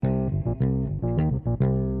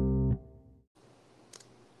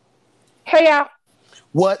play out?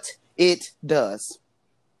 What it does.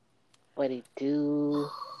 What it do,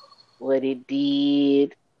 what it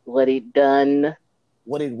did, what it done.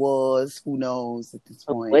 What it was, who knows at this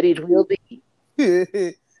point. What it will be.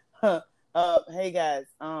 Hey guys,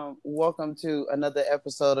 welcome to another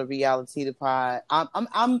episode of Reality the Pod. I'm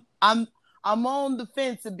on the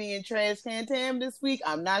fence of being Trash Can Tam this week.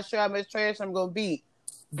 I'm not sure how much trash I'm gonna be,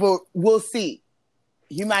 but we'll see.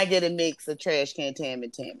 You might get a mix of Trash Can Tam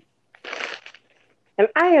and Tammy. And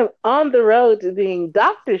I am on the road to being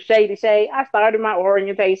Dr. Shady Shay. I started my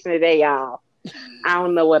orientation today, y'all. I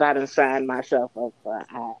don't know what I done signed myself up for.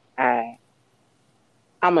 I'm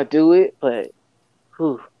gonna do it, but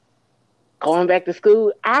going back to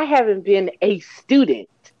school, I haven't been a student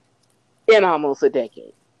in almost a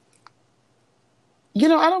decade. You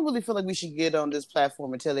know, I don't really feel like we should get on this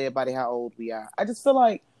platform and tell everybody how old we are. I just feel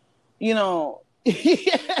like, I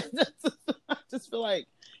just feel like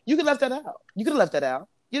you could have left that out. You could have left that out.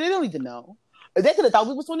 They don't need to know. They could have thought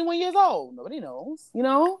we was 21 years old. Nobody knows,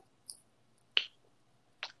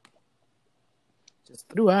 Just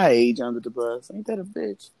threw our age under the bus. Ain't that a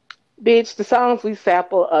bitch? Bitch, the songs we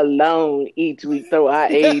sample alone each week throw our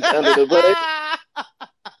age under the bus.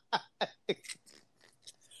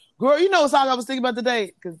 Girl, you know what song I was thinking about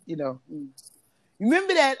today? Because, remember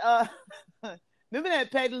that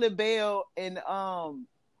Patti LaBelle and,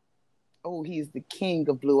 he's the king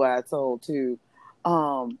of Blue Eyed Soul, too.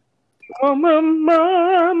 Yeah,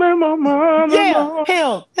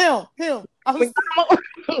 him.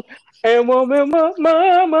 And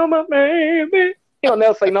mama, baby. He don't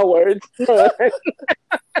never say no words. You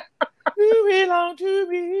belong to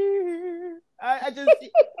me. I'd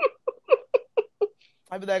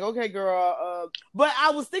be like, okay, girl. But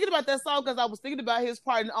I was thinking about that song because I was thinking about his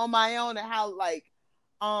part in On My Own and how,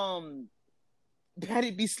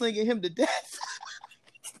 Patty be slinging him to death.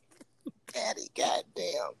 Patty,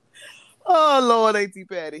 goddamn. Oh, Lord, Auntie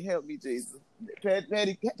Patty, help me, Jesus.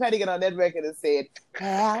 Patty got on that record and said,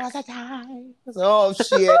 "There was a time." Oh,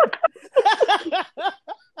 shit.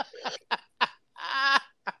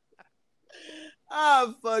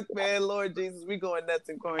 Oh, fuck, man. Lord Jesus, we going nuts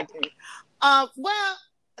in quarantine. Well,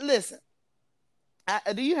 listen.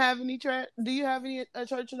 Do you have any church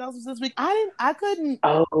announcements this week? I couldn't.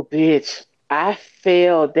 Oh, bitch. I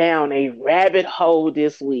fell down a rabbit hole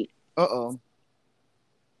this week. Uh-oh.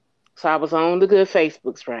 So I was on the good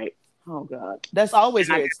Facebooks, right? Oh, God. That's always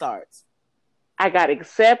where it starts. I got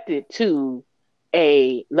accepted to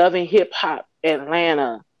a Loving Hip Hop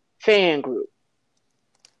Atlanta fan group.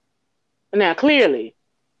 Now, clearly,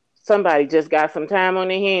 somebody just got some time on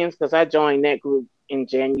their hands because I joined that group in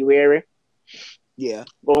January. Yeah.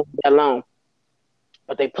 Won't be that long.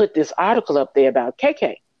 But they put this article up there about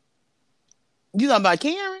KK. You talking about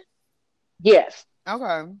Karen? Yes.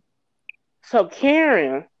 Okay. So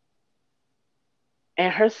Karen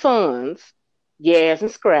and her sons, Yaz and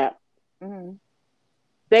Scrap,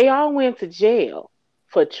 they all went to jail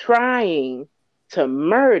for trying to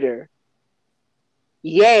murder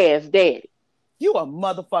Yaz's daddy. You a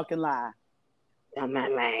motherfucking lie. I'm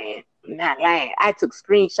not lying. I took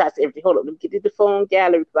screenshots everything. Hold on, let me get to the phone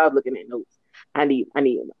gallery because I was looking at notes. I need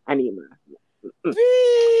mine.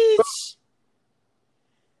 Bitch.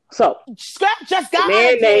 So Scrap just got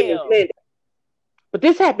her name is Linda. But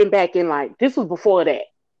this happened back in this was before that.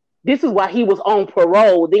 This is why he was on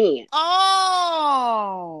parole then.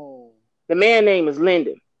 Oh. The man's name is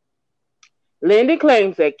Lyndon. Lyndon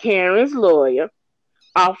claims that Karen's lawyer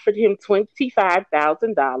offered him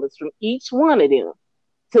 $25,000 from each one of them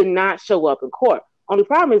to not show up in court. Only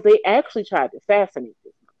problem is they actually tried to assassinate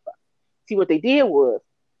this motherfucker. See, what they did was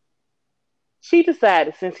she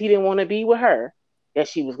decided since he didn't want to be with her that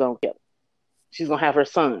she was going to kill him. She's going to have her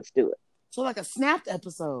sons do it. So like a snapped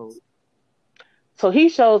episode. So he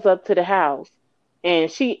shows up to the house and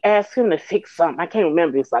she asks him to fix something. I can't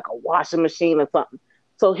remember. It's like a washing machine or something.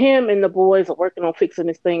 So him and the boys are working on fixing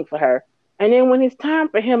this thing for her. And then when it's time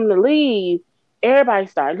for him to leave, everybody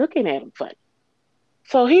started looking at him funny.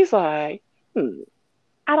 So he's like,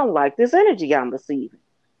 I don't like this energy I'm receiving.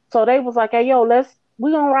 So they was like, hey, yo, we're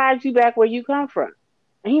going to ride you back where you come from.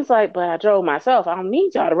 And he's like, but I drove myself. I don't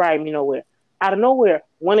need y'all to ride me nowhere. Out of nowhere,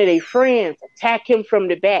 one of their friends attack him from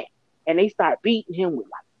the back. And they start beating him with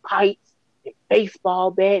pipes and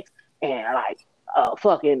baseball bats and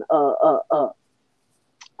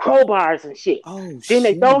crowbars and shit. Then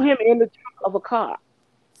they throw him in the trunk of a car.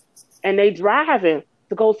 And they driving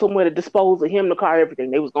to go somewhere to dispose of him, the car,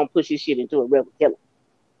 everything. They was going to push his shit into a river, kill him.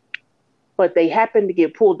 But they happened to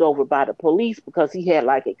get pulled over by the police because he had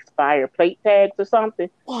expired plate tags or something.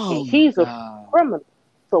 And he's a criminal.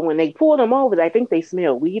 So when they pulled him over, I think they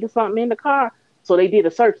smelled weed or something in the car. So they did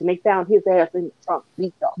a search and they found his ass in the trunk,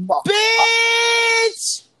 beat the fuck.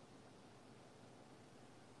 Bitch!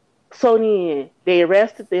 So then they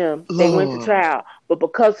arrested them. They went to trial. But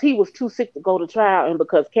because he was too sick to go to trial and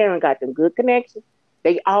because Karen got them good connections,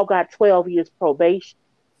 they all got 12 years probation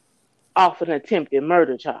off an attempted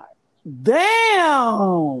murder charge.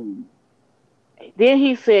 Damn! Then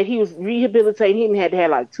he said he was rehabilitating. He had to have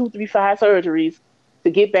like 2, 3, 5 surgeries to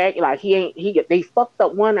get back. Like they fucked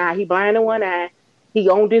up one eye. He blind in one eye. He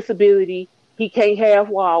on disability. He can't half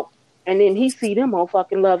walk. And then he see them on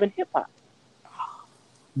fucking Love and Hip Hop.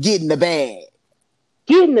 Get in the bag.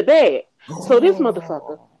 Get in the bag. So this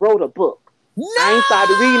motherfucker wrote a book. No! I ain't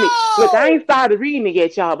started reading it. Look, I ain't started reading it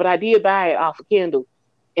yet, y'all, but I did buy it off of Kindle.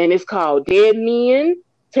 And it's called Dead Men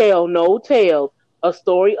Tell No Tales, A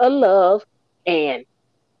Story of Love and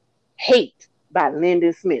Hate by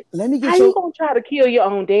Lyndon Smith. How you gonna try to kill your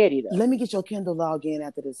own daddy, though? Let me get your Kindle login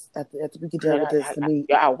after this. After we get done with this.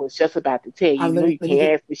 I was just about to tell you. You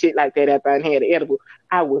can't ask me shit like that after I had an edible.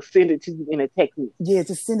 I will send it to you in a text message. Yeah,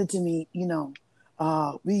 just send it to me, because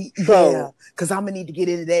I'm gonna need to get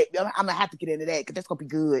into that. I'm gonna have to get into that because that's gonna be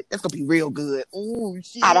good. That's gonna be real good. Ooh,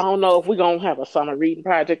 shit. I don't know if we're gonna have a summer reading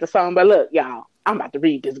project or something, but look, y'all, I'm about to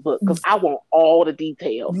read this book because I want all the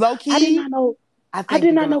details. Low key, I did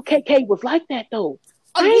not know KK was like that though.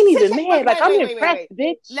 I ain't even mad. I'm impressed,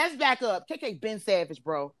 bitch. Let's back up. KK been savage,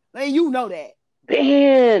 bro. Man, you know that.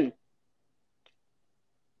 Ben.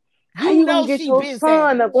 How you gonna get your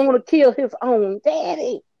son to want to kill his own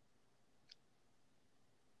daddy?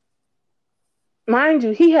 Mind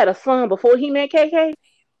you, he had a son before he met KK.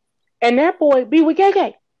 And that boy be with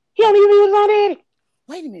KK. He don't even be with his own daddy.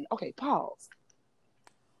 Wait a minute. Okay, pause.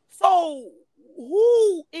 So,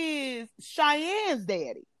 who is Cheyenne's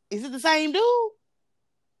daddy? Is it the same dude?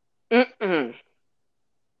 Mm-mm.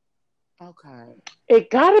 Okay. It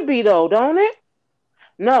gotta be though, don't it?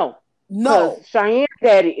 No. Cheyenne's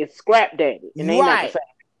daddy is Scrap Daddy. And they not the same.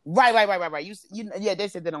 Right. Yeah, they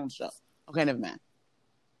said that on the show. Okay, never mind.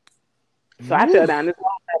 So I fell down this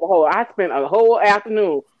hole. I spent a whole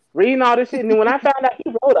afternoon reading all this shit. And then when I found out he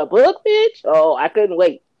wrote a book, bitch, I couldn't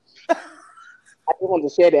wait. I just wanted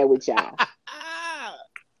to share that with y'all.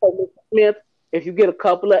 So, Mr. Smith, if you get a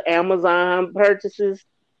couple of Amazon purchases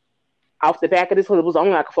off the back of this, it was only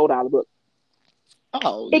like a $4 book.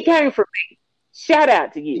 Oh, it came from me. Shout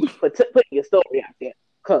out to you for putting your story out there.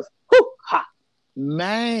 Because,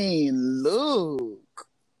 man, look.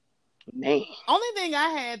 Man. Only thing I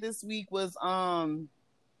had this week was I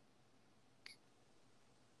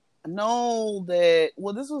know that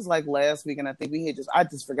this was like last week and I think I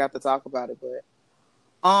just forgot to talk about it, but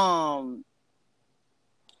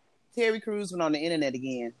Terry Crews went on the internet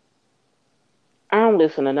again. I don't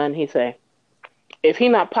listen to nothing he say. If he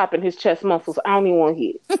not popping his chest muscles, I don't even want to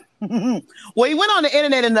hear it. Well, he went on the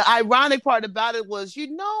internet and the ironic part about it was, the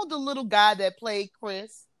little guy that played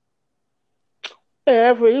Chris.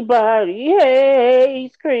 Everybody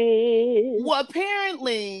hates Chris. Well,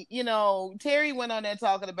 apparently, Terry went on there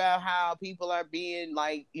talking about how people are being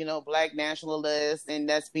like, black nationalists and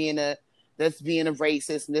that's being a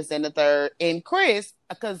racist and this and the third. And Chris,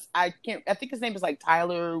 because I think his name is like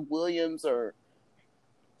Tyler Williams or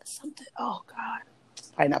something. Oh God,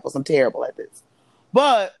 probably not because I'm terrible at this.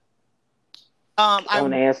 But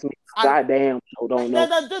don't ask me. Goddamn, I don't know.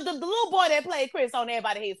 The little boy that played Chris on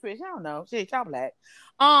Everybody Hates Chris. I don't know. Shit, y'all black.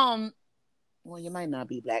 Well, you might not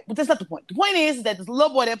be black, but that's not the point. The point is that this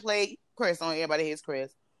little boy that played Chris on Everybody Hates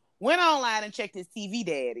Chris went online and checked his TV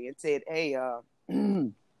daddy and said, "Hey,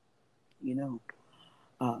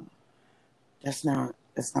 that's not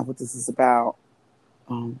what this is about.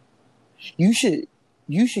 You should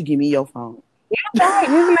give me your phone." His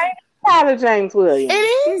name is Tyler James Williams.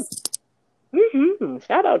 It is. Mm-hmm.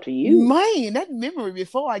 Shout out to you, man. That memory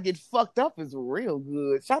before I get fucked up is real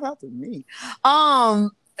good. Shout out to me. So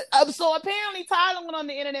apparently Tyler went on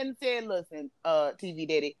the internet and said, "Listen, TV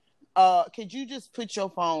daddy, could you just put your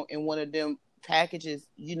phone in one of them packages?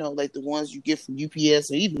 Like the ones you get from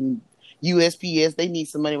UPS or even USPS. They need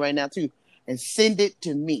some money right now too, and send it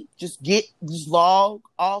to me. Just log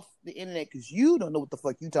off the internet because you don't know what the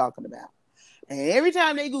fuck you talking about." And every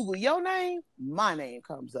time they Google your name, my name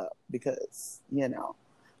comes up because, So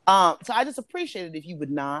I just appreciate it if you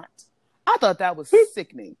would not. I thought that was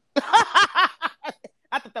sickening. I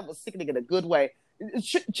thought that was sickening in a good way.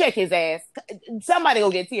 Check his ass. Somebody go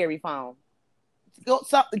get Terry phone.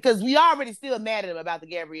 Because we already still mad at him about the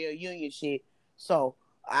Gabrielle Union shit. So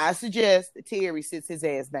I suggest that Terry sits his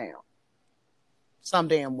ass down. Some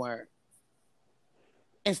damn word.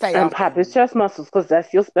 And stay and pop his chest muscles because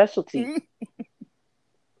that's your specialty.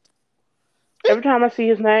 Every time I see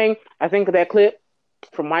his name, I think of that clip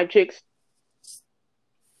from White Chicks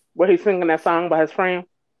where he's singing that song by his friend.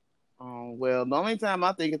 Well, the only time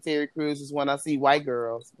I think of Terry Crews is when I see white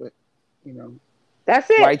girls, but That's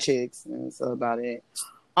it. white chicks, and that's about it.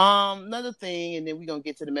 Another thing, and then we're gonna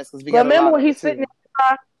get to the mess because we got a Remember lot when of he's sitting in material. the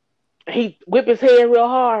car, he whip his head real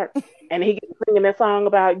hard, and he gets singing that song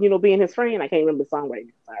about being his friend. I can't remember the song right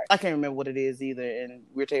now. Sorry. I can't remember what it is either, and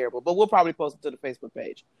we're terrible. But we'll probably post it to the Facebook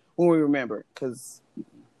page when we remember. Because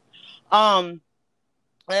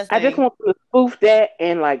last I just thing, want to spoof that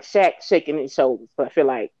and like Shaq shaking his shoulders. But I feel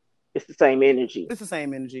like it's the same energy. it's the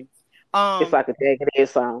same energy. It's like a Jagged Edge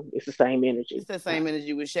song. It's the same energy. It's the same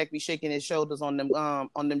energy with Shaq be shaking his shoulders on them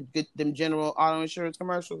general auto insurance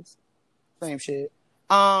commercials. Same shit.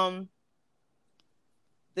 There's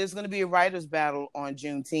gonna be a writers battle on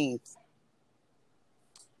Juneteenth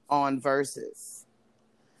on Versus.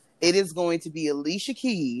 It is going to be Alicia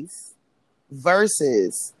Keys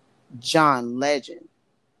versus John Legend.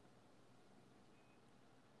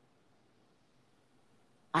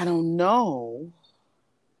 I don't know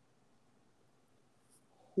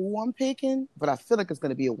who I'm picking, but I feel like it's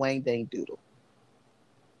going to be a Wang Dang Doodle.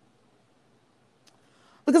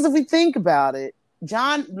 Because if we think about it,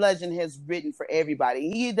 John Legend has written for everybody.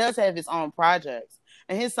 He does have his own projects,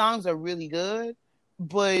 and his songs are really good,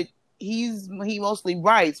 but he mostly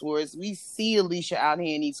writes, whereas we see Alicia out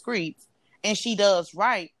here in these streets, and she does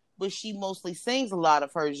write, but she mostly sings a lot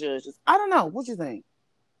of her judges. I don't know. What you think?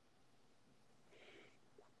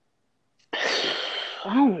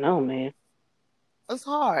 I don't know, man. It's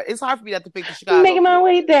hard. It's hard for me to have to pick the Chicago Making my kid.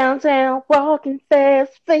 way downtown, walking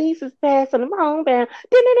fast, faces past on the homebound.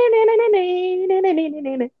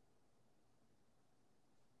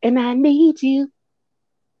 And I need you,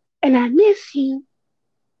 and I miss you,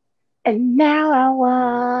 and now I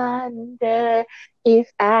wonder if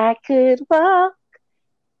I could walk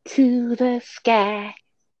to the sky.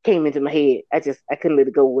 Came into my head. I couldn't let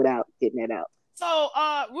it go without getting that out. So,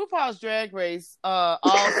 RuPaul's Drag Race, All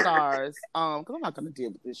Stars. Because I'm not gonna deal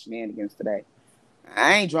with this shenanigans today.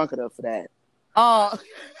 I ain't drunk enough for that. Oh,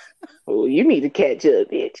 you need to catch up,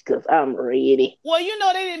 bitch, because I'm ready. Well,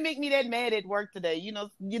 they didn't make me that mad at work today.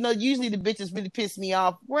 Usually the bitches really piss me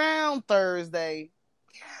off around Thursday.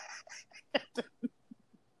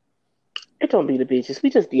 It don't be the bitches. We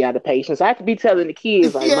just be out of patience. I have to be telling the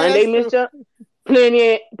kids like Yeah, Monday, that's true. Mister,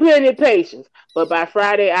 plenty of patience. But by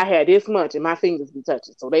Friday, I had this much, and my fingers be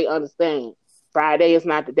touching, so they understand. Friday is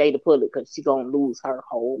not the day to pull it because she gonna lose her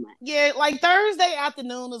whole mind. Yeah, like Thursday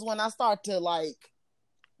afternoon is when I start to my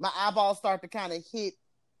eyeballs start to kind of hit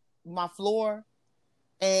my floor,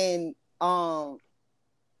 and the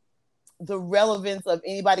relevance of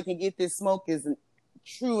anybody can get this smoke is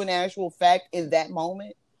true and actual fact in that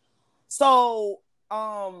moment. So,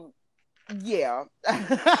 yeah,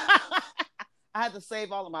 I had to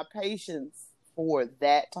save all of my patience for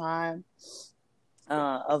that time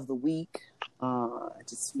of the week. I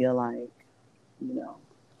just feel like,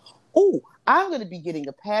 Oh, I'm going to be getting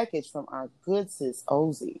a package from our good sis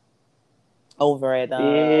Ozzy over at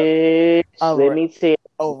let me see.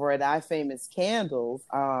 Over at I Famous Candles.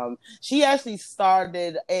 She actually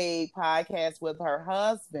started a podcast with her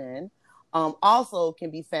husband. Also can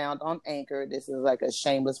be found on Anchor. This is like a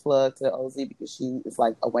shameless plug to Ozzy because she is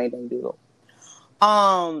like a Wayne Dang Doodle.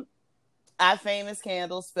 I Famous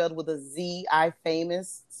Candles spelled with a Z. I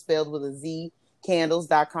Famous spelled with a Z.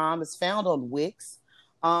 Candles.com is found on Wix.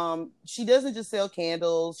 She doesn't just sell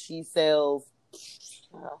candles. She sells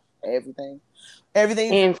everything.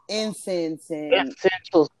 Everything's incense and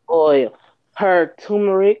essential oil. Her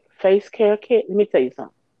turmeric face care kit. Let me tell you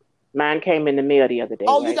something. Mine came in the mail the other day.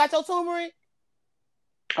 Oh, right? You got your turmeric?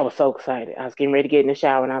 I was so excited. I was getting ready to get in the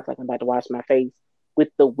shower, and I was like, I'm about to wash my face with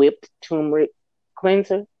the whipped turmeric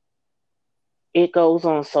cleanser. It goes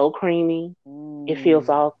on so creamy. It feels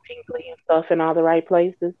all tingly and stuff in all the right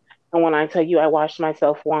places. And when I tell you I washed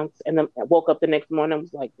myself once and then I woke up the next morning and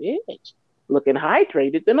was like, bitch, looking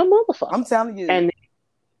hydrated than a motherfucker. I'm telling you. And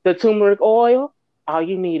the turmeric oil, all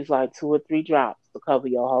you need is like 2 or 3 drops to cover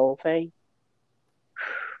your whole face.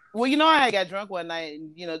 Well, I got drunk one night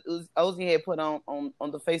and, Ozzy had put on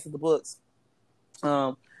the face of the books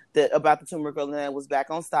that about the turmeric oil and that was back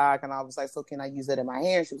on stock. And I was like, so can I use that in my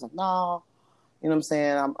hair? And she was like, no. You know what I'm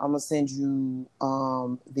saying? I'm going to send you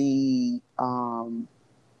the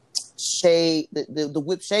shea, the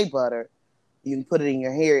whipped shea butter. You can put it in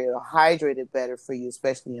your hair. It'll hydrate it better for you,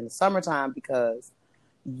 especially in the summertime because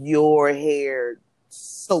your hair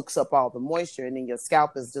soaks up all the moisture and then your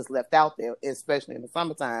scalp is just left out there, especially in the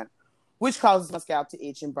summertime which causes my scalp to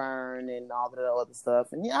itch and burn and all that other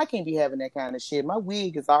stuff. And I can't be having that kind of shit. My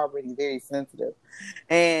wig is already very sensitive,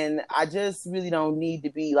 and I just really don't need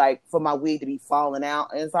to be like for my wig to be falling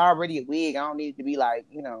out. And it's already a wig. I don't need it to be like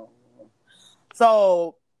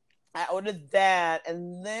So I ordered that,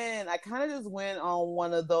 and then I kind of just went on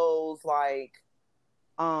one of those like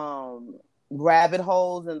rabbit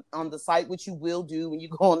holes and on the site, which you will do when you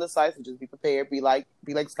go on the site. So just be prepared. Be like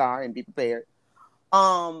Scar and be prepared.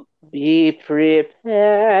 Be prepared.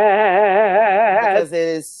 Because it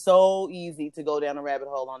is so easy to go down a rabbit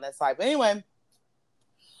hole on that site. But anyway,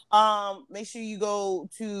 make sure you go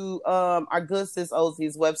to our good sis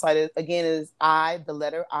Ozzy's website. Again, is the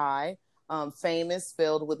letter I, famous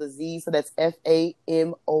spelled with a Z. So that's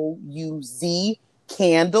FAMOUZ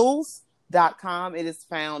candles.com. It is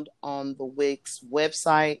found on the Wix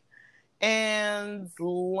website. And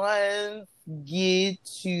let's get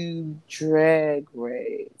to Drag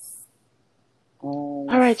Race. All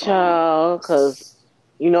right, y'all, because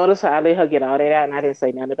you notice how I let her get all that out and I didn't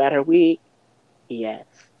say nothing about her wig? Yes.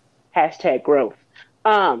 # growth.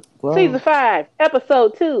 Season 5,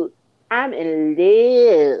 episode 2. I'm in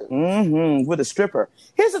love. Mm-hmm. With a stripper.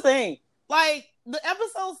 Here's the thing. Like, the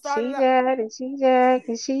episode started She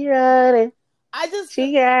running.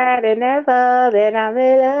 She got it, never been. I'm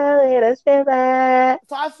in love with a stripper.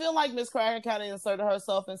 So I feel like Miss Cracker kind of inserted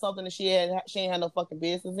herself in something that she ain't had no fucking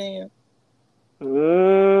business in.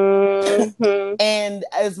 Mm-hmm. And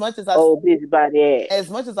as much as as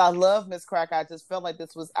much as I love Miss Cracker, I just felt like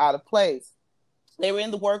this was out of place. They were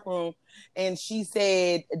in the workroom, and she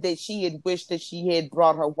said that she had wished that she had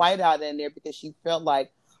brought her whiteout in there because she felt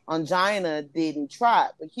like Ongina didn't try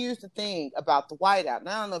it. But here's the thing about the whiteout. And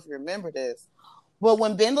I don't know if you remember this, but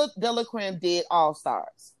when Ben de la Creme did All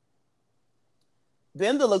Stars,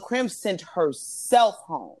 Ben de la Creme sent herself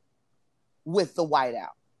home with the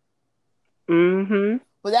whiteout. Mm-hmm.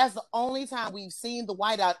 But that's the only time we've seen the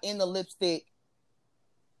whiteout in the lipstick,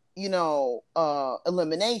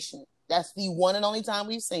 elimination. That's the one and only time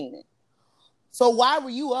we've seen it. So why were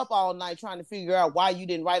you up all night trying to figure out why you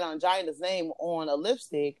didn't write Ongina's name on a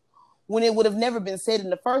lipstick when it would have never been said in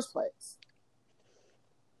the first place?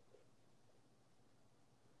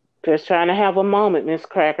 Just trying to have a moment, Miss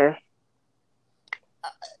Cracker.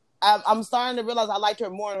 I'm starting to realize I liked her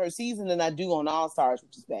more in her season than I do on All Stars,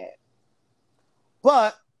 which is bad.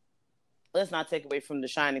 But let's not take away from the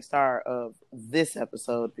shining star of this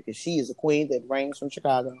episode because she is a queen that reigns from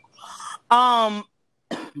Chicago.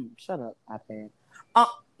 Shut up, iPad.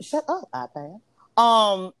 Shut up, iPad.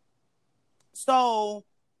 So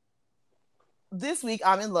this week,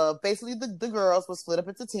 I'm in love. Basically, the girls were split up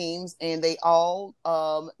into teams, and they all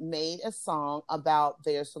made a song about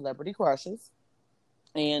their celebrity crushes.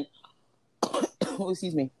 And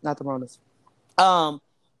excuse me, not the Ronas.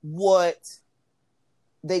 What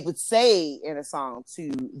they would say in a song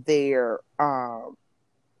to their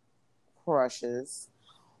crushes.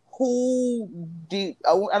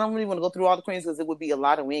 I don't really want to go through all the queens because it would be a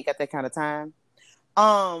lot and we ain't got that kind of time.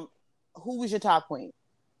 Who was your top queen?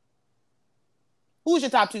 Who was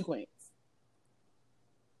your top 2 queens?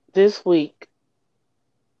 This week,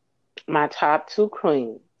 my top 2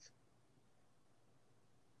 queens.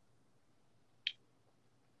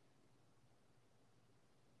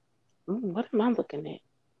 What am I looking at?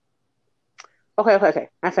 Okay.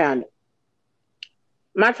 I found it.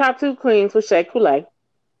 My top 2 queens was Shea Coulee.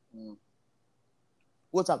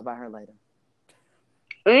 We'll talk about her later.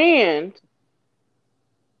 And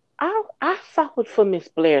I fought for Miss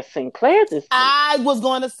Blair St. Clair this week. I was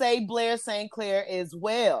going to say Blair St. Clair as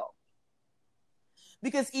well.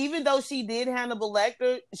 Because even though she did Hannibal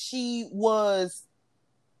Lecter, she was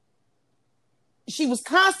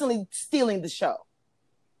constantly stealing the show.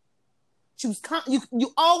 She was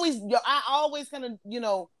I always kind of,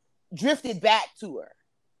 drifted back to her.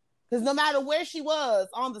 Because no matter where she was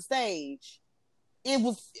on the stage, I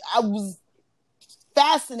was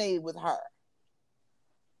fascinated with her.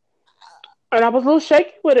 And I was a little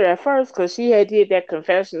shaky with her at first because she had did that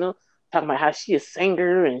confessional talking about how she a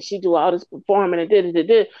singer and she do all this performing and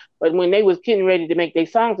did. But when they was getting ready to make their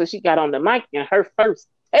songs and she got on the mic and her first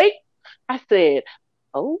take, I said,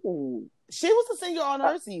 oh. She was a singer on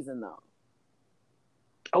her season though.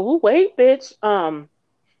 Oh, wait, bitch.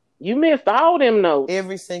 You missed all them notes.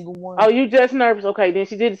 Every single one. Oh, you just nervous. Okay, then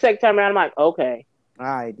she did the second time around. I'm like, okay.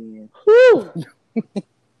 I did. Whew.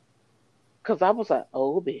 Because I was like,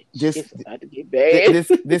 oh, bitch. It's about to get bad.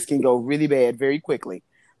 This can go really bad very quickly.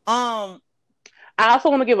 I also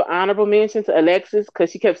want to give an honorable mention to Alexis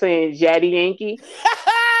because she kept saying Jaddy Yankee.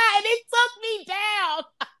 And it took me down.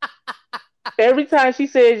 Every time she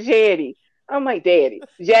said Jaddy, I'm like, Daddy,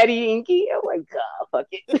 Daddy Inky. I'm like, God, fuck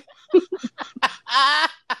it.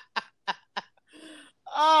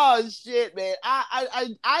 Oh shit, man!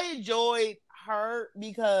 I enjoyed her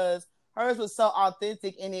because hers was so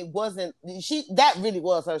authentic, and it wasn't she. That really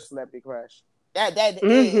was her celebrity crush. That was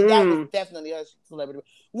Mm-hmm. definitely her celebrity.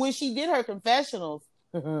 When she did her confessionals,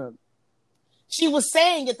 she was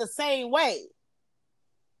saying it the same way.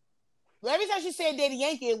 Every time she said Daddy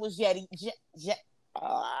Yankee, it was Jetty.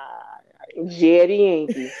 Daddy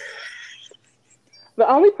Yankee. The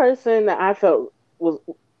only person that I felt was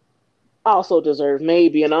also deserved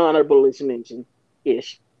maybe an honorable mention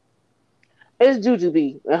ish is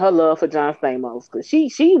Jujubee and her love for John Stamos because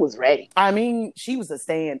she was ready. I mean, she was a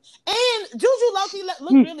stand, and Juju Loki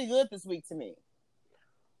looked really good this week to me.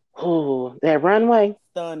 Oh, that runway,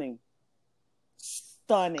 Stunning.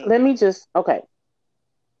 Let me just okay.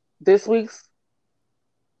 This week's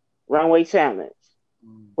runway challenge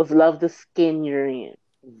was love the skin you're in.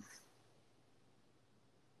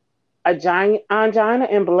 A giant Angina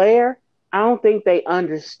and Blair, I don't think they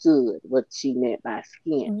understood what she meant by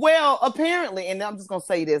skin. Well, apparently, and I'm just gonna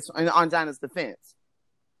say this in Angina's defense.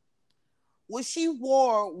 What she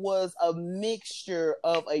wore was a mixture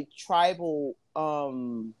of a tribal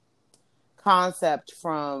concept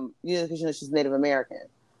from because she's Native American.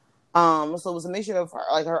 So it was a mixture of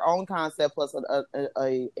her own concept plus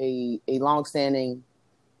a long-standing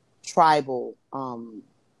tribal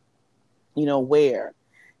wear.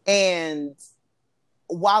 And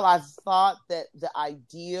while I thought that the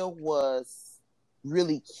idea was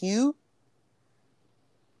really cute,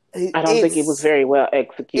 I don't think it was very well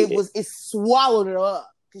executed. It swallowed her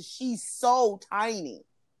up because she's so tiny.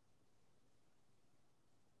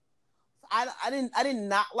 I did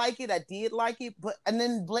not like it. I did like it, and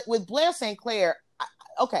then with Blair St. Clair,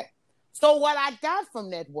 okay. So what I got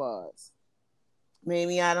from that was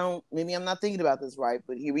maybe I'm not thinking about this right,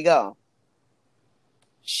 but here we go.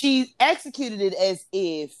 She executed it as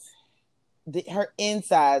if her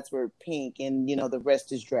insides were pink and the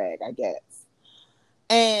rest is drag, I guess.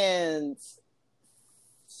 And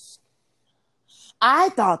I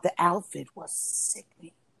thought the outfit was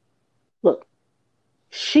sickening. Look,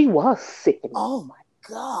 she was sickening. Oh my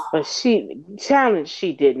God. But challenge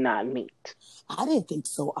she did not meet. I didn't think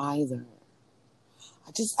so either.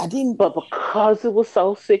 I didn't. But because it was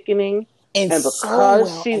so sickening and because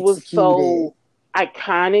so she was so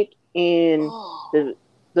iconic in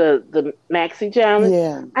the maxi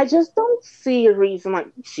challenge, I just don't see a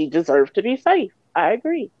reason she deserved to be safe. I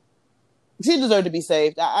agree. She deserved to be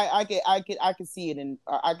saved. I can see it, and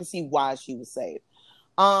I can see why she was saved.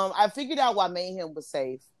 I figured out why Mayhem was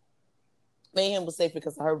safe. Mayhem was safe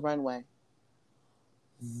because of her runway.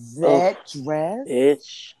 That dress,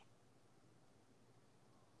 bitch.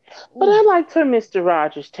 But I liked her Mr.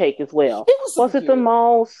 Rogers take as well. Was it the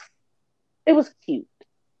most? It was cute,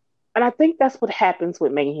 and I think that's what happens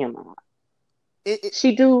with Mayhem a lot.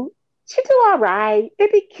 She do all right.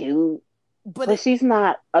 It'd be cute. But she's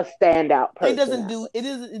not a standout person.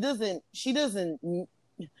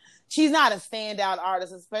 She's not a standout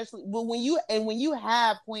artist, especially when you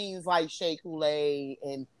have queens like Shea Coulee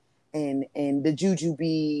and the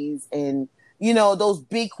Jujubees and those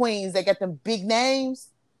big queens that get them big names,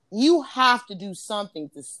 you have to do something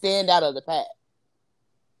to stand out of the pack.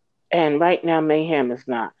 And right now, Mayhem is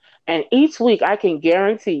not. And each week, I can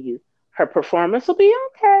guarantee you, her performance will be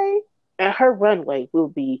okay, and her runway will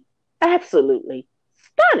be absolutely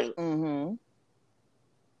stunning. Mm-hmm.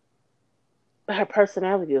 But her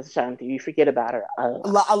personality is shining through. You forget about her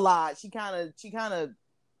a lot. She kind of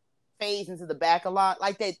fades into the back a lot,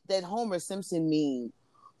 like that Homer Simpson meme.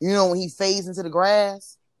 When he fades into the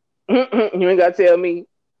grass. You ain't gotta tell me.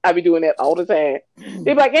 I be doing that all the time.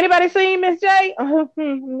 They be like, anybody seen Miss J? Let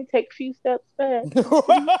me take a few steps back.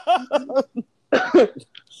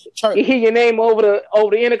 You hear your name over the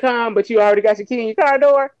intercom, but you already got your key in your car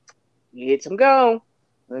door. Get them gone.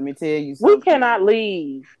 Let me tell you something. We cannot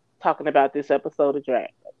leave talking about this episode of Drag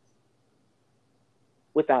Race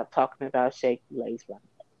without talking about Shea Coulee's runway.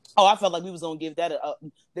 Oh, I felt like we was gonna give that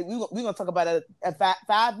we're gonna talk about it at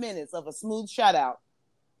 5 minutes of a smooth shout out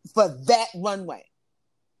for that runway.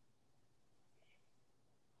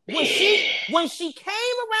 When she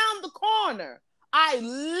came around the corner, I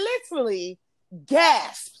literally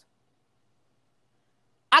gasped.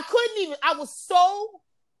 I was so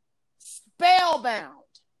spellbound.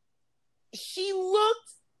 She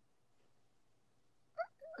looked,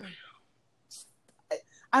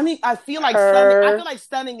 I feel like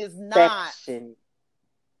stunning is not.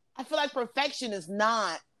 I feel like perfection is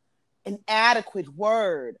not an adequate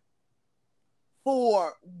word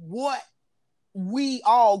for what we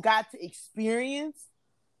all got to experience,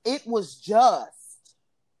 it was just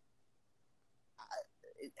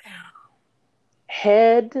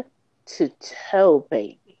head to toe,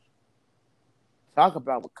 baby. Talk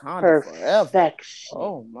about Wakanda forever. Perfection.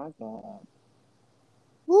 Oh my God.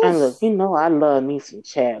 And look, you know I love me some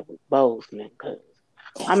Chadwick Boseman, because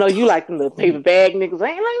I know you like them little paper bag niggas. I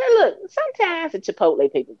ain't like, look, sometimes the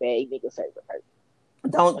Chipotle paper bag niggas say the person.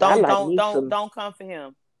 Don't come for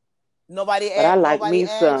him. Nobody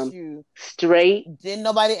asked you. Straight. Didn't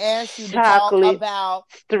nobody ask you to talk about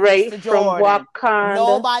straight Mr. from Jordan. Wakanda.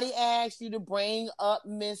 Nobody asked you to bring up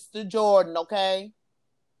Mr. Jordan, okay?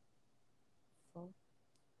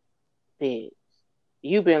 Bitch,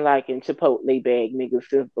 you've been liking Chipotle bag niggas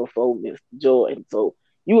since before Mr. Jordan, so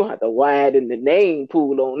you gonna have to widen the name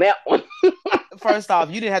pool on that one. First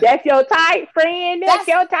off, you didn't have That's your type, friend. That's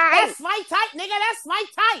your type. That's my type, nigga. That's my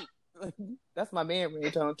type. That's my man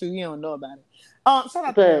ringtone too. He don't know about it. Shout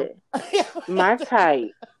out to him. My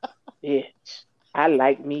type, bitch. I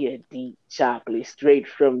like me a deep chocolate straight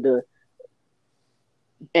from the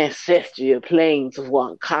ancestral plains of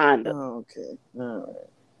Wakanda. Oh, okay. All right.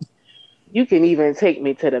 You can even take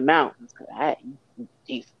me to the mountains.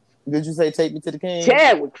 Jesus. Did you say take me to the king?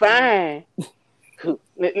 Chadwick, fine.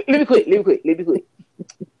 Let me quit.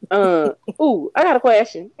 Ooh, I got a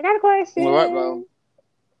question. All right, bro.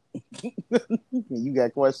 You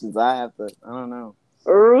got questions. I don't know.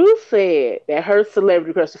 Ruth said that her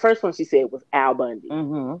celebrity crush, the first one she said was Al Bundy.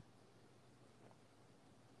 Mm-hmm.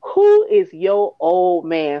 Who is your old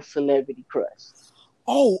man celebrity crush?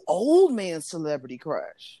 Oh, old man celebrity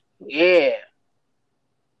crush. Yeah.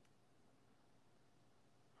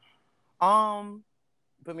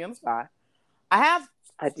 Put me on the spot. I have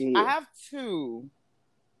two.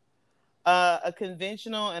 A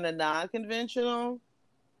conventional and a non-conventional.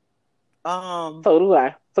 So do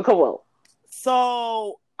I. So come on.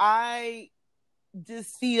 So I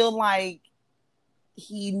just feel like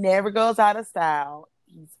he never goes out of style.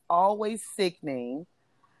 He's always sickening.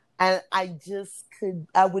 And I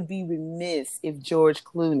would be remiss if George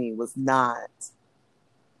Clooney was not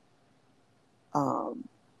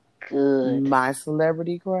good. My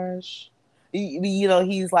celebrity crush. You know,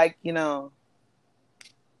 he's like, you know,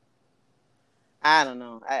 I don't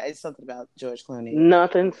know. It's something about George Clooney.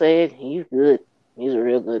 Nothing said. He's good. He's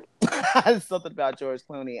real good. It's something about George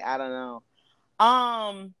Clooney. I don't know.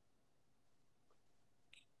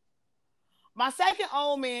 My second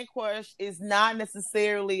old man crush is not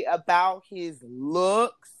necessarily about his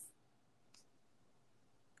looks,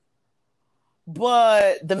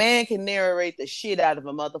 but the man can narrate the shit out of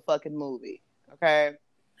a motherfucking movie. Okay.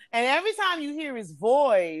 And every time you hear his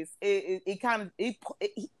voice, every time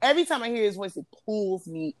I hear his voice, it pulls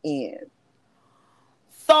me in.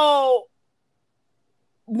 So,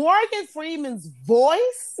 Morgan Freeman's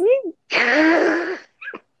voice.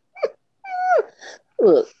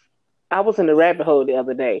 Look, I was in the rabbit hole the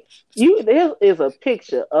other day. There is a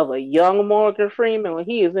picture of a young Morgan Freeman when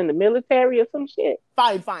he is in the military or some shit.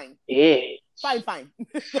 Fine. Yeah. Fine. Fine.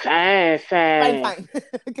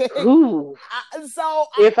 Okay. Ooh. So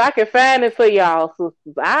if I can find it for y'all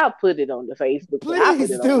sisters, I'll put it on the Facebook. I'll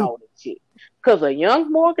put it on all this shit. Because a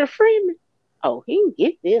young Morgan Freeman, he can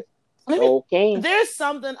get this. Okay. There's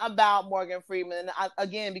something about Morgan Freeman,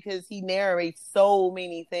 again, because he narrates so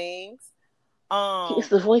many things. He's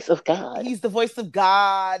the voice of God. He's the voice of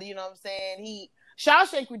God. You know what I'm saying?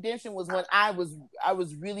 Shawshank Redemption was when I was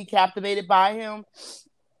really captivated by him.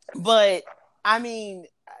 But I mean,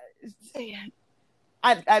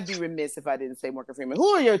 I'd be remiss if I didn't say Morgan Freeman. Who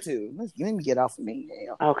are your two? Let me get off of me.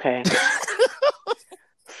 Okay.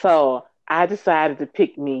 So I decided to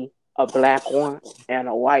pick me a black one and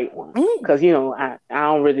a white one because I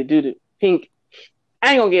don't really do the pink.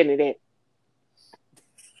 I ain't gonna get into that.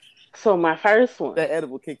 So my first one, that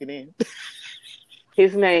edible kicking in.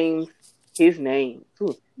 His name is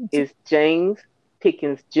James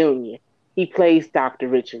Pickens Jr. He plays Dr.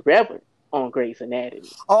 Richard Redwood on Grey's Anatomy.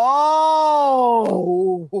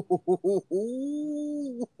 Oh,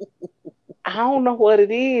 I don't know what it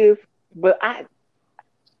is, but I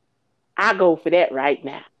go for that right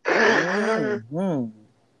now. Mm-hmm.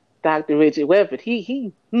 Dr. Richard Redwood.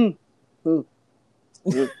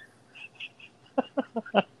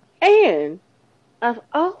 And I've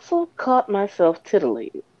also caught myself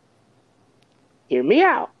titillated. Hear me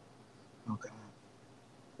out. Okay.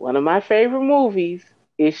 One of my favorite movies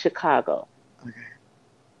is Chicago. Okay.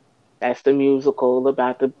 That's the musical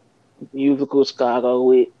about the musical Chicago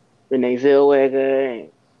with Renee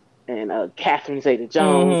Zellweger and Catherine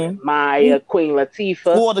Zeta-Jones, and Maya, Queen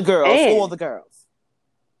Latifah. All the girls.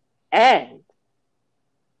 And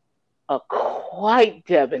a quite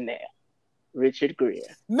debonair Richard Gere.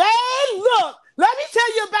 Man, look, let me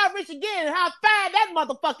tell you about Richard Gere and how fine that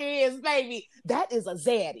motherfucker is, baby. That is a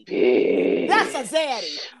zaddy. Bitch. That's a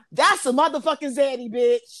zaddy. That's a motherfucking zaddy,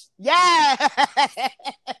 bitch. Yeah.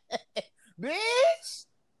 Bitch.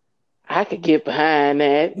 I could get behind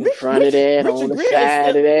that, in front of that, on the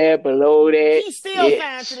side of that, below that. He's still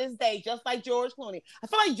fine to this day, just like George Clooney. I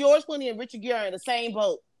feel like George Clooney and Richard Gere are in the same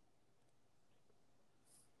boat.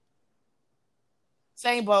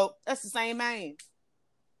 Same boat. That's the same man.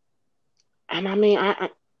 And I mean, I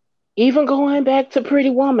even going back to Pretty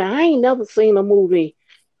Woman, I ain't never seen a movie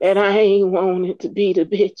that I ain't wanted to be the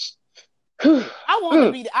bitch. I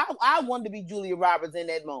wanted to be Julia Roberts in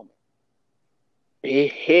that moment.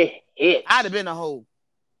 I'd have been a hoe.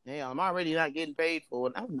 Yeah, I'm already not getting paid for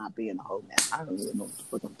it. I'm not being a hoe now. I don't even know what the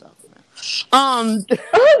fuck I'm talking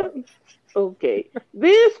about. Okay.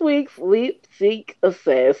 This week's lip sync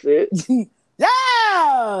assassin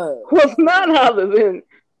was none other than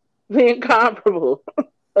the incomparable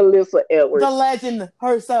Alyssa Edwards. The legend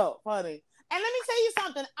herself, honey. And let me tell you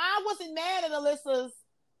something. I wasn't mad at Alyssa's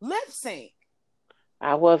lip sync.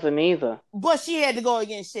 I wasn't either. But she had to go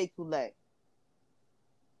against Shea Coulee.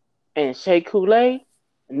 And Shea Coulee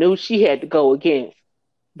knew she had to go against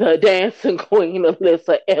the dancing queen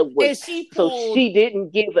Alyssa Edwards. So she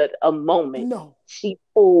didn't give it a moment. No. She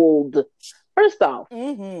pulled. First off,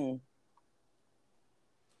 her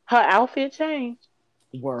outfit changed.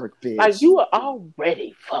 Word, bitch. Like, you are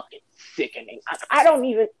already fucking sickening. I don't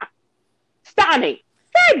even... Stunning.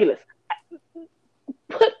 Fabulous.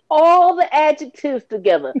 Put all the adjectives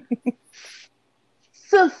together.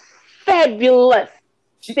 So fabulous.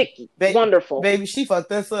 Sticky. Wonderful. Baby, she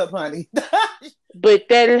fucked us up, honey. But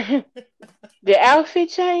that... The outfit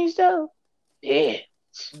changed, though? Yeah.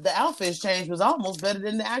 The outfit change was almost better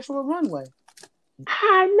than the actual runway.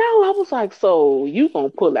 I know. I was like, so you gonna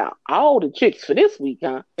pull out all the tricks for this week,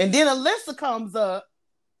 huh? And then Alyssa comes up.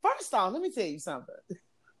 First off, let me tell you something.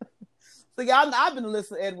 So y'all, I've been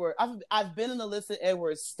Alyssa Edwards. I've been an Alyssa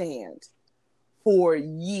Edwards stand for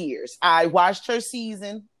years. I watched her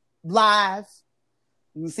season live.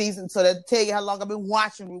 So that tell you how long I've been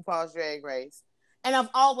watching RuPaul's Drag Race. And I've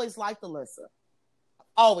always liked Alyssa.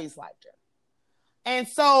 Always liked her. And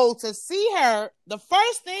so to see her, the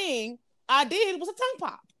first thing I did was a tongue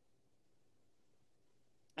pop.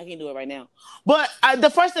 I can't do it right now. But the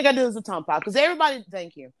first thing I did was a tongue pop. Because everybody,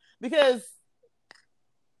 thank you. Because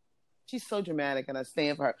she's so dramatic and I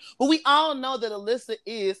stand for her. But we all know that Alyssa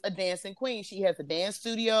is a dancing queen. She has a dance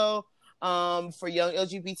studio for young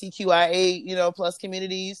LGBTQIA, plus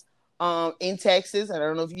communities in Texas. I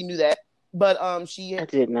don't know if you knew that. But I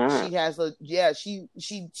did not. She has she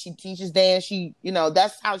teaches dance. She,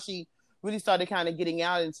 that's how she really started kind of getting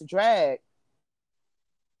out into drag.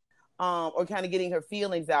 Or kind of getting her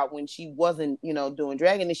feelings out when she wasn't, doing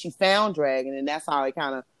drag. And then she found drag, and then that's how it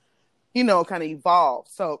kind of evolved.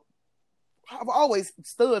 So I've always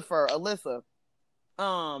stood for Alyssa.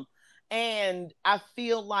 And I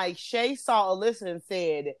feel like Shea saw Alyssa and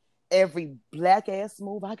said, every black ass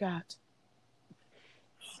move I got,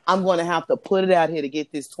 I'm going to have to put it out here to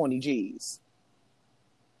get this 20 G's.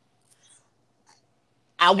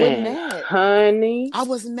 I wasn't mad. Honey. I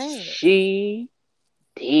wasn't mad. She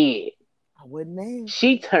did. I wasn't mad.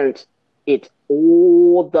 She turned it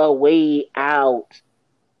all the way out.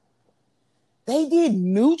 They did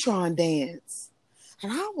Neutron Dance.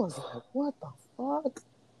 And I was like, what the fuck?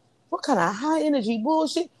 What kind of high energy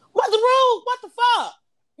bullshit? What the rule? What the fuck?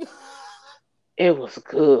 It was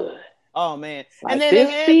good. Oh man! Like, and then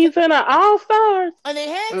this season of All Stars, and they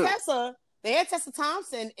had Tessa. They had Tessa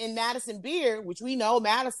Thompson and Madison Beer, which we know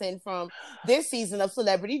Madison from this season of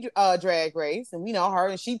Celebrity Drag Race, and we know her,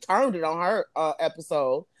 and she turned it on her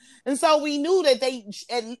episode. And so we knew that they,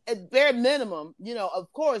 at bare minimum,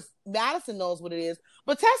 of course, Madison knows what it is,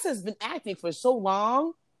 but Tessa has been acting for so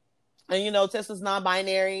long, and Tessa's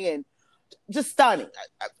non-binary and just stunning.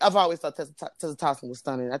 I've always thought Tessa Thompson was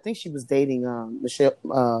stunning. I think she was dating Janelle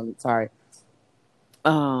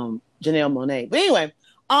Monáe. But anyway,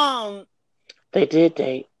 they did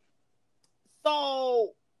date.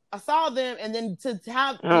 So I saw them, and then to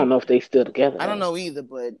have I don't know if they still together. I don't know either,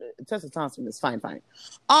 but Tessa Thompson is fine.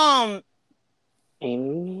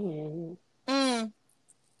 Amen.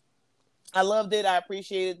 I loved it. I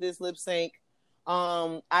appreciated this lip sync.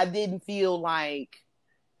 I didn't feel like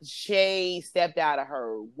Shea stepped out of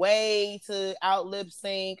her way to out lip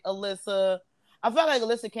sync Alyssa. I felt like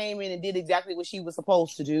Alyssa came in and did exactly what she was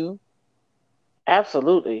supposed to do.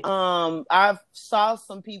 Absolutely. I saw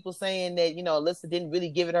some people saying that, Alyssa didn't really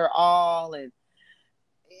give it her all, and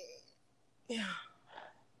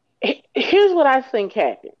Here's what I think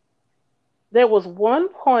happened. There was one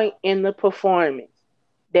point in the performance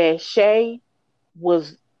that Shay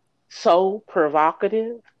was so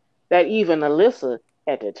provocative that even Alyssa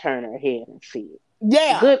had to turn her head and see it.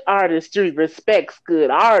 Yeah. Good artistry respects good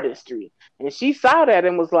artistry. And she saw that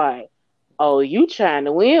and was like, oh, you trying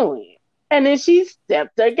to win. And then she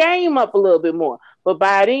stepped her game up a little bit more. But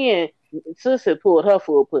by then, Sis had pulled her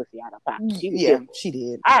full pussy out of pocket. She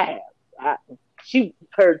did. I have. She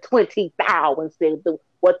heard 20,000 and said,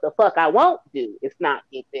 what the fuck I won't do is not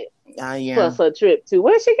get this. Yeah. Plus her trip to,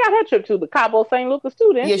 where she got her trip to? The Cabo St. Lucas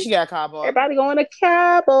too, didn't Yeah, she got Cabo. Everybody going to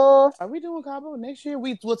Cabo. Are we doing Cabo next year?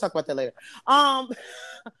 We'll talk about that later.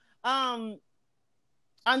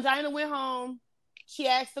 Angina went home. She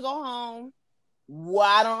asked to go home. Well,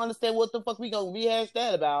 I don't understand what the fuck we gonna rehash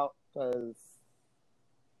that about. Because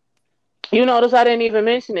you notice I didn't even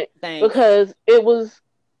mention it. Thanks. Because it was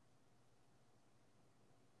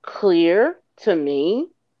clear to me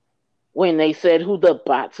when they said who the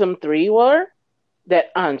bottom three were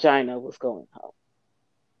that Angina was going home.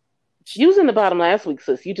 You was in the bottom last week,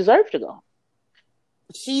 sis. You deserve to go.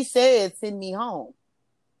 She said, send me home.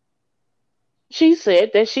 She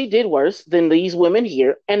said that she did worse than these women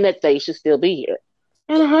here and that they should still be here.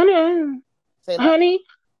 And honey,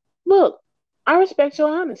 look, I respect your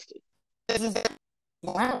honesty.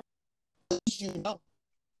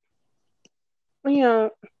 Yeah.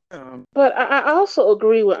 But I also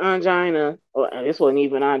agree with Angina. Well, this wasn't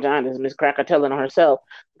even Angina's. Miss Cracker telling herself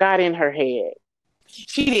got in her head.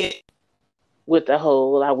 She did. With the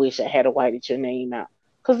whole, I wish I had a whited your name out.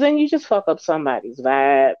 Because then you just fuck up somebody's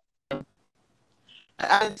vibe.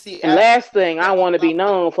 Last thing I want to be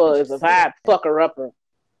known for is a vibe fucker-upper.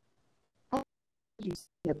 Bitch,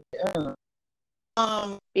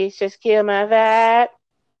 just kill my vibe.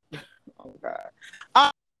 Oh, God.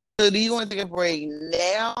 So do you want to take a break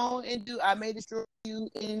now and do I May Destroy You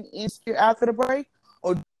in Insecure after the break?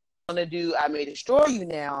 Or do you want to do I May Destroy You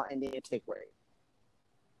now and then take a break?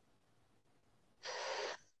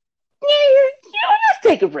 Yeah, let's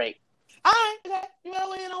take a break. All right, okay. You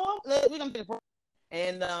know what? We're going to take a break.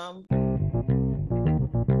 And,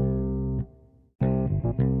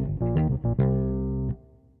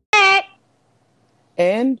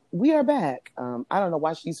 and we are back. I don't know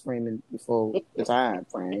why she's screaming before the time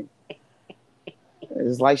frame.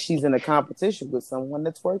 It's like she's in a competition with someone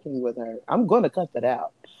that's working with her. I'm going to cut that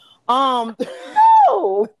out.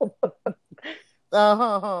 No.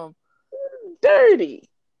 Dirty.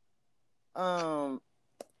 So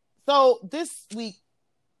this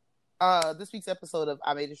week's episode of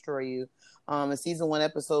I May Destroy You, in season 1,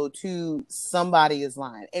 episode 2, somebody is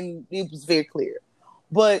lying, and it was very clear.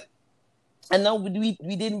 But I know we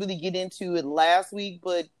didn't really get into it last week,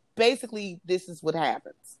 but basically this is what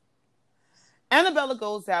happens. Annabella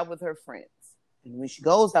goes out with her friends, and when she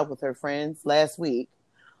goes out with her friends last week,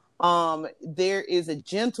 there is a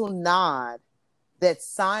gentle nod that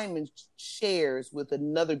Simon shares with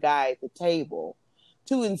another guy at the table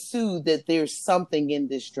to ensue that there's something in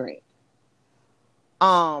this drink.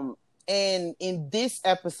 And in this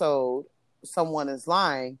episode, Someone is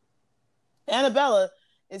Lying, Annabella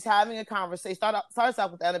is having a conversation. Starts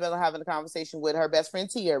out with Annabella having a conversation with her best friend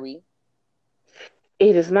Thierry.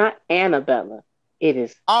 It is not Annabella. It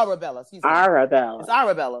is Arabella. Arabella. It's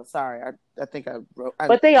Arabella. Sorry, I think I wrote.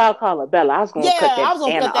 But they all call her Bella. I was going to cut that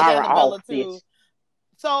Annabella off, too. bitch.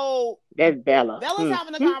 So that's Bella. Bella's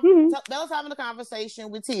having a conversation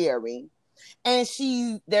with Thierry, and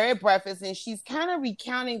they're at breakfast, and she's kind of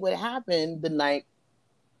recounting what happened the night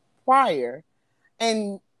prior,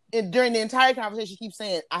 and during the entire conversation, she keeps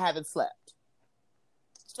saying, "I haven't slept."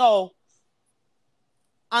 So,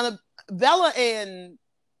 Bella and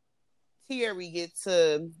Thierry get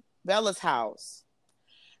to Bella's house,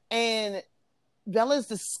 and Bella's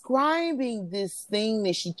describing this thing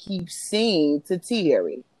that she keeps seeing to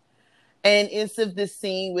Thierry. And it's of this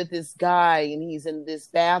scene with this guy, and he's in this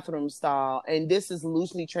bathroom stall. And this is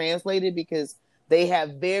loosely translated because they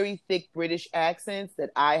have very thick British accents that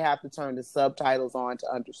I have to turn the subtitles on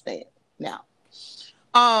to understand. Now,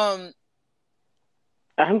 I'm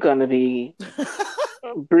gonna be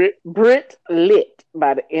Brit lit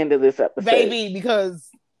by the end of this episode, baby, because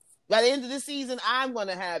by the end of this season, I'm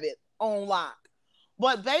gonna have it on lock.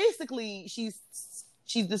 But basically, she's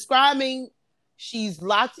describing she's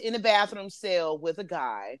locked in a bathroom cell with a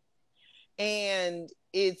guy, and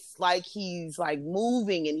it's like he's like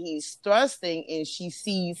moving and he's thrusting, and she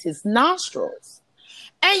sees his nostrils.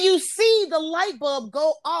 And you see the light bulb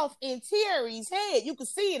go off in Thierry's head. You can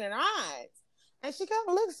see it in her eyes. And she kind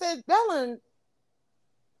of looks at Bella, and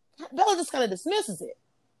Bella just kind of dismisses it.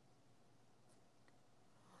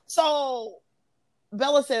 So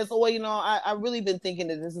Bella says, "Oh, well, I really been thinking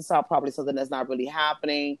that this is probably something that's not really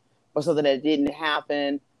happening, or something that didn't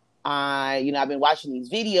happen. I've been watching these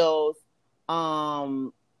videos. Tell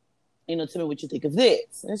me what you think of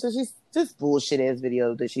this." And so she's just bullshit ass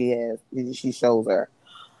video that she shows her.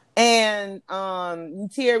 And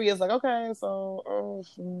Terry is like, "Okay, so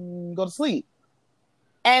go to sleep."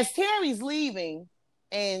 As Terry's leaving,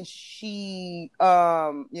 and she,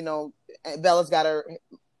 Bella's got her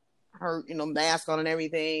mask on and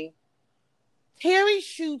everything. Terry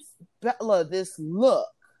shoots Bella this look.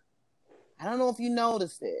 I don't know if you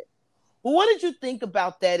noticed it. But what did you think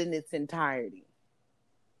about that in its entirety?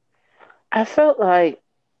 I felt like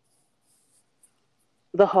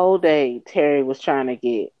the whole day Terry was trying to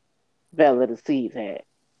get Bella to see that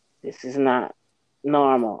this is not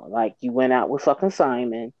normal. Like, you went out with fucking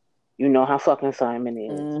Simon. You know how fucking Simon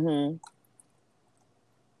is. Mm-hmm.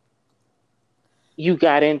 You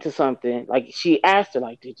got into something. Like, she asked her,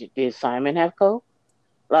 like, did Simon have coke?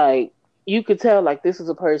 Like, you could tell, like, this is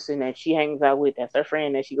a person that she hangs out with, that's her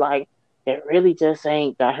friend that she like, that really just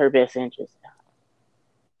ain't got her best interest.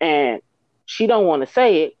 And she don't want to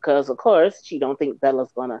say it because, of course, she don't think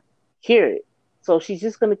Bella's gonna hear it. So she's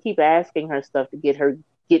just gonna keep asking her stuff to get to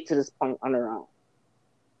this point on her own.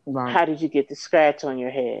 Right. How did you get the scratch on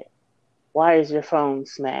your head? Why is your phone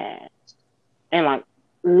smashed? And like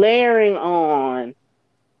layering on,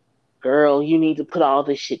 girl, you need to put all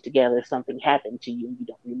this shit together. If something happened to you and you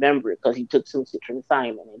don't remember it because he took some shit from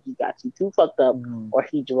Simon and he got you too fucked up, or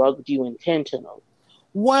he drugged you intentionally.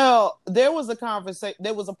 Well, there was a conversation.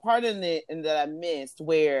 There was a part in it that I missed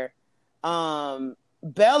where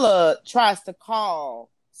Bella tries to call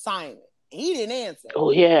Simon. He didn't answer.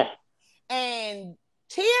 Oh yeah. And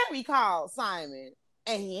Terry called Simon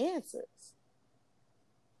and he answers.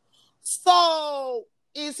 So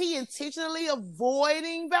is he intentionally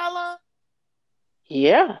avoiding Bella?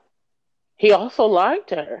 Yeah. He also lied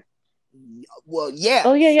to her. Well, yeah.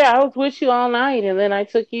 Oh yeah. I was with you all night, and then I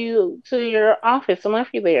took you to your office and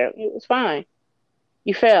left you there. It was fine.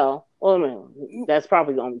 You fell. Well, man, that's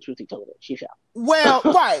probably the only truth he told her. She fell. Well,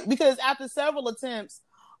 right, because after several attempts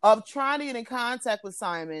of trying to get in contact with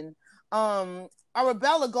Simon,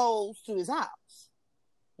 Arabella goes to his house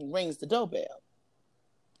and rings the doorbell.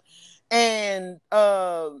 And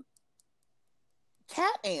Kat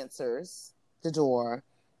answers the door,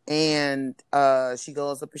 and she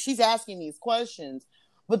goes up. She's asking these questions,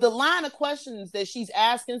 but the line of questions that she's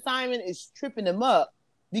asking Simon is tripping him up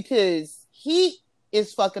because he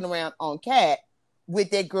is fucking around on Kat with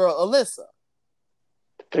that girl Alyssa.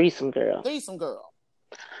 Threesome girl.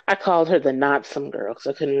 I called her the not some girl because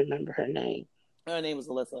I couldn't remember her name. Her name was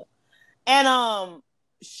Alyssa. And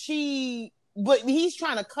but he's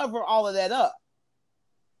trying to cover all of that up.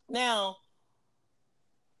 Now,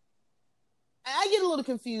 I get a little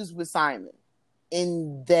confused with Simon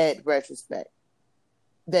in that retrospect.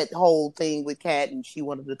 That whole thing with Kat, and she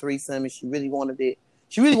wanted the threesome, and she really wanted it.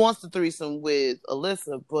 She really wants the threesome with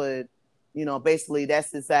Alyssa, but basically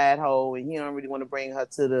that's his side hoe, and he don't really want to bring her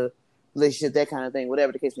to the relationship, that kind of thing,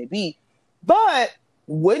 whatever the case may be. But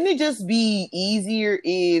wouldn't it just be easier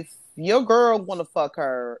if your girl want to fuck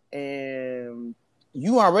her and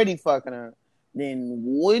you already fucking her? Then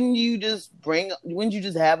wouldn't you just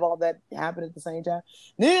have all that happen at the same time?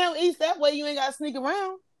 Then at least that way you ain't got to sneak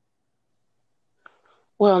around.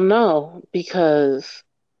 Well, no, because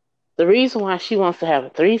the reason why she wants to have a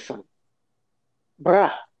threesome,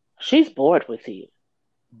 bruh, she's bored with you.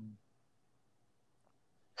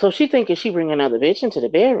 So she thinking she bring another bitch into the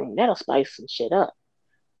bedroom, that'll spice some shit up.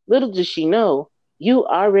 Little does she know, you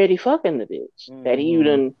already fucking the bitch that you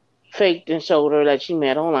done faked and showed her that you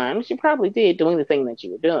met online, which you probably did doing the thing that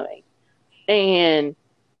you were doing. And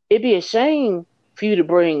it'd be a shame for you to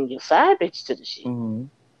bring your side bitch to the shit. Mm-hmm.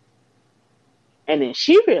 And then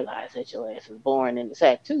she realized that your ass was born in the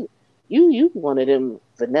sack too. You one of them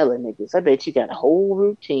vanilla niggas. I bet you got a whole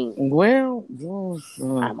routine. Well,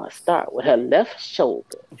 I must start with her left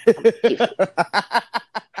shoulder.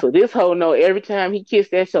 So this hoe know every time he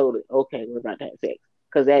kissed that shoulder, okay, we're about to have sex.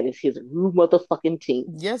 Because that is his motherfucking team.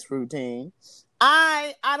 Yes, routine.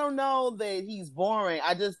 I don't know that he's boring.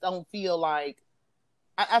 I just don't feel like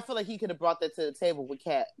I feel like he could have brought that to the table with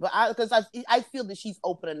Kat, but because I feel that she's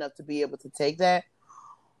open enough to be able to take that.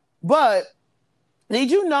 But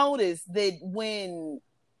did you notice that when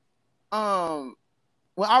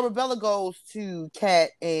Arabella goes to Kat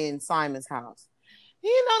and Simon's house, do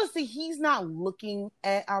you notice that he's not looking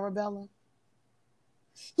at Arabella?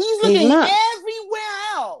 He's looking everywhere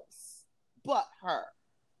else but her.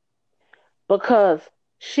 Because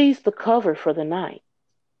she's the cover for the night.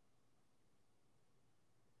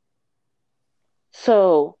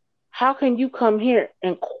 So how can you come here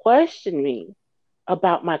and question me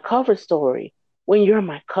about my cover story when you're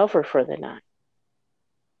my cover for the night?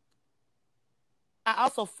 I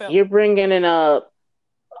also felt You're bringing it up.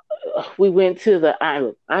 We went to the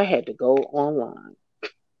island. I had to go online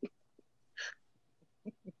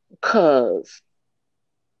because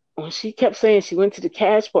when she kept saying she went to the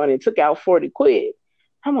cash point and took out 40 quid,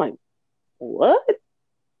 I'm like, what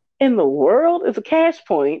in the world is a cash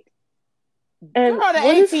point? And girl, the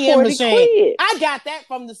what is ATM 40 machine. quid? I got that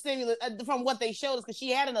from the stimulus, from what they showed us, because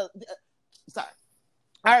she had sorry,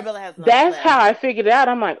 Arabella has another That's how flashback. I figured it out.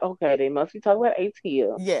 I'm like, okay, they must be talking about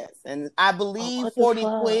ATM. Yes, and I Oh, believe what the 40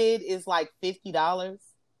 fuck? quid is like $50. It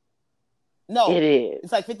No, is.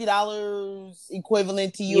 it's like $50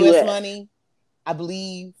 equivalent to US US. money, I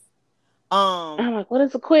believe. I'm like, what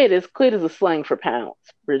is a quid? Quid is a slang for pounds,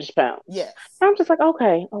 British pounds. Yes. I'm just like,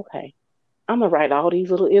 okay, okay. I'm gonna write all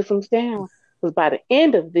these little isms down because by the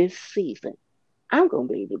end of this season, I'm gonna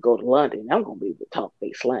be able to go to London. I'm gonna be able to talk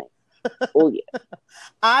their slang. Oh yeah.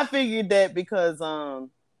 I figured that because well,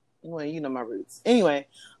 you know my roots. Anyway,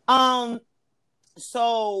 um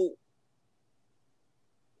so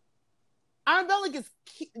Arabella gets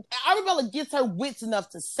Arabella gets her wits enough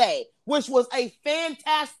to say, which was a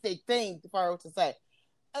fantastic thing for her to say.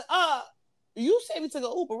 Uh, you said we took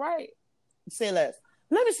an Uber, right? Say less.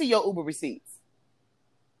 Let me see your Uber receipts.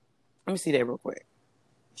 Let me see that real quick.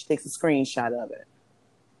 She takes a screenshot of it,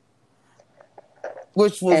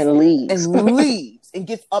 which was And leaves. and leaves and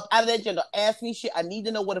gets up out of that gender. Ask me shit. I need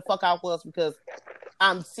to know where the fuck I was because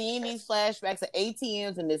I'm seeing these flashbacks of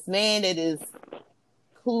ATMs and this man that is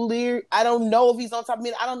clear. I don't know if he's on top of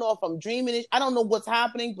me. I don't know if I'm dreaming it. I don't know what's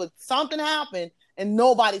happening, but something happened and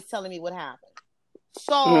nobody's telling me what happened.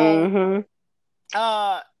 So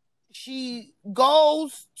Mm-hmm. she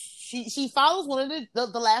goes, she follows one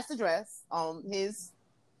of the last address on his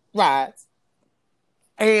rides,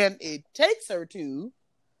 and it takes her to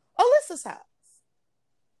Alyssa's house.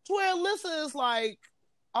 To where Alyssa is like,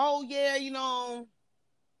 oh yeah,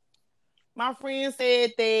 my friend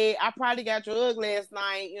said that I probably got drug last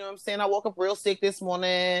night. You know what I'm saying? I woke up real sick this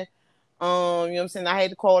morning. You know what I'm saying? I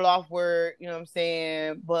had to call off work, you know what I'm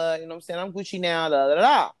saying? But, you know what I'm saying? I'm Gucci now, da da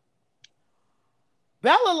da.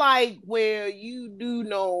 Bella, like, well, you do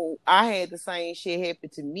know I had the same shit happen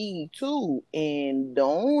to me too. And the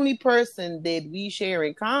only person that we share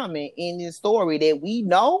in common in this story that we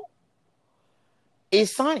know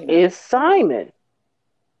is Simon. It's Simon.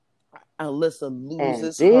 Alyssa And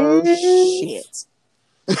loses her this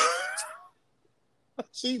shit.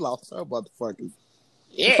 She lost her motherfucking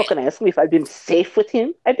you shit. fucking asked me if I've been safe with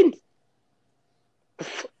him. I've been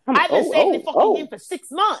I'm like, I've been safely fucking him oh. for 6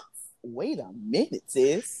 months. Wait a minute,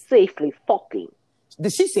 sis. Safely fucking.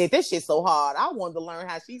 She said that shit so hard. I wanted to learn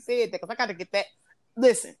how she said that because I got to get that.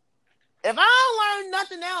 Listen, if I don't learn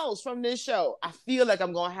nothing else from this show, I feel like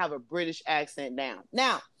I'm going to have a British accent down.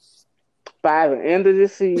 Now, By the end of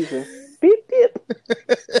this season. Beep beep.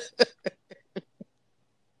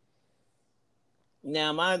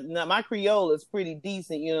 Now my Creole is pretty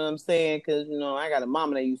decent, you know what I'm saying? Because, I got a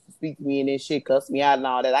mama that used to speak to me and this shit, cuss me out and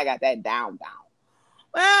all that. I got that down.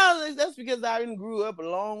 Well, that's because I didn't grew up a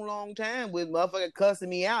long, long time with motherfucker cussing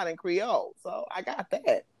me out in Creole. So I got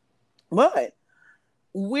that. But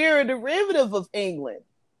we're a derivative of England.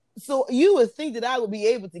 So you would think that I would be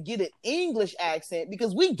able to get an English accent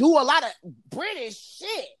because we do a lot of British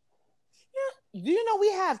shit. Yeah. Do you know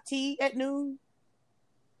we have tea at noon?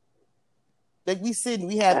 Like we sit and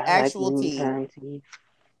we have actual tea.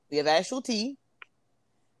 We have actual tea.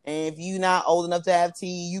 And if you're not old enough to have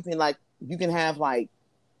tea, you can have like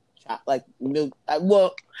milk.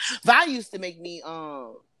 Well, Vi used to make me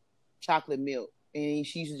chocolate milk, and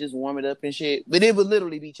she used to just warm it up and shit. But it would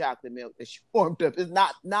literally be chocolate milk that she warmed up. It's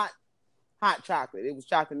not hot chocolate. It was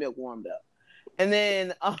chocolate milk warmed up. And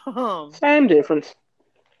then same difference.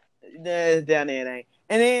 Down there it ain't.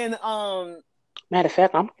 And then matter of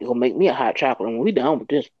fact, I'm gonna make me a hot chocolate when we done with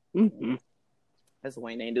this. Mm-hmm. That's a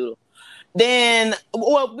Wayne name doodle. Then,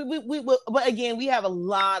 well, but again, we have a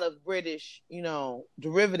lot of British,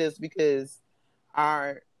 derivatives because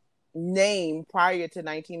our name prior to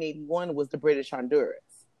 1981 was the British Honduras.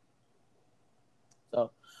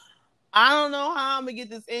 So I don't know how I'm gonna get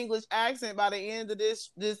this English accent by the end of this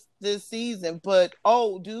season, but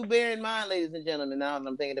do bear in mind, ladies and gentlemen, now that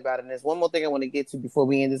I'm thinking about it, and there's one more thing I want to get to before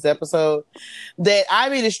we end this episode, that I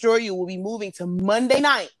May Destroy You will be moving to Monday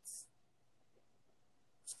nights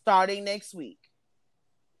starting next week.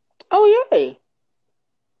 Oh yay!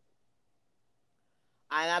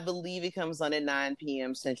 And I believe it comes on at 9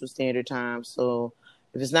 p.m. Central Standard Time. So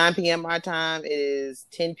If it's 9 p.m. my time, it is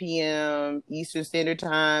 10 p.m. Eastern Standard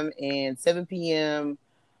Time and 7 p.m.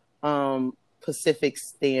 Pacific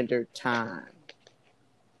Standard Time.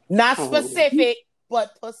 Not specific,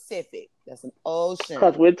 but Pacific. That's an ocean.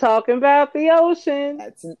 Because we're talking about the ocean.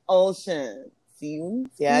 That's an ocean. See,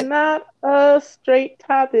 not a straight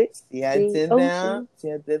topic. See, I did that.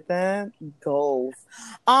 See, I did that. Goals.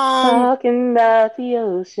 Talking about the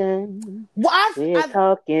ocean. We're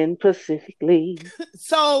talking Pacifically.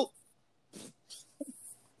 So.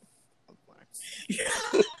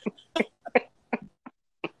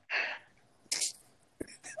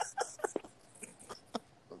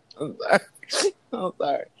 I'm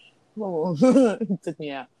sorry. It took me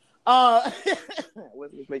out. I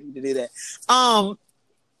wasn't expecting you to do that.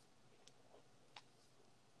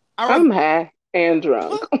 I'm high and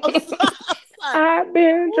drunk. I've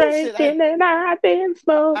been drinking and I've been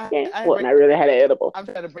smoking. I really had an edible. I'm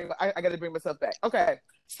trying to bring. I got to bring myself back. Okay,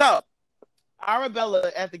 so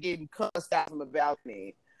Arabella, after getting cussed out from a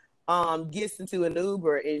balcony, gets into an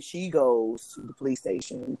Uber and she goes to the police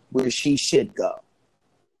station where she should go.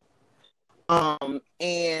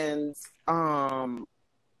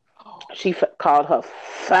 She called her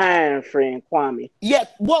fine friend Kwame. Yeah,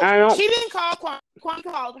 well, she didn't call Kwame. Kwame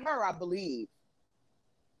called her, I believe.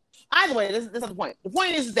 Either way, this is the point. The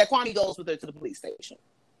point is that Kwame goes with her to the police station.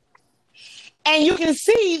 And you can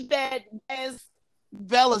see that as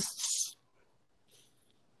Bella's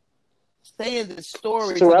saying the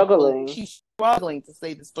story, she's struggling to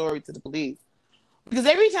say the story to the police. Because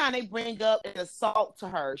every time they bring up an assault to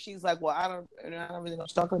her, she's like, well, I don't really know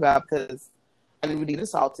what you're talking about because I didn't really get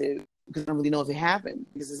assaulted because I don't really know if it happened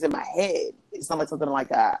because it's in my head. It's not like something like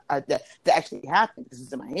that actually happened because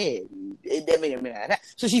it's in my head. That may or may not happen.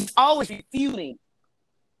 So she's always refuting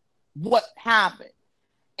what happened.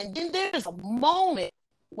 And then there's a moment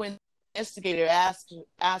when the investigator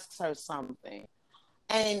asks her something,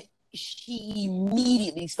 and she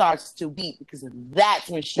immediately starts to weep because that's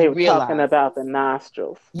when she realizes. They were talking about the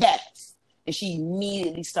nostrils. Yes. And she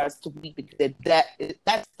immediately starts to weep because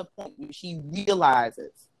that's the point where she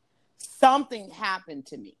realizes something happened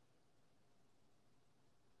to me.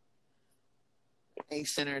 They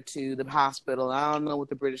sent her to the hospital. I don't know what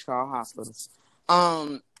the British call hospitals.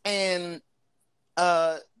 They're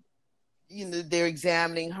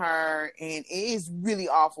examining her, and it is really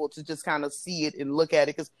awful to just kind of see it and look at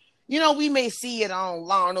it because, we may see it on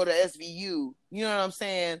Law and Order SVU. You know what I'm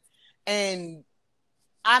saying? And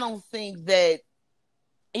I don't think that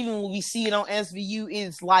even when we see it on SVU,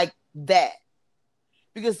 it's like that.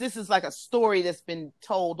 Because this is like a story that's been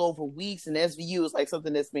told over weeks, and SVU is like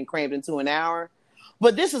something that's been crammed into an hour.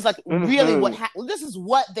 But this is like really this is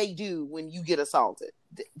what they do when you get assaulted.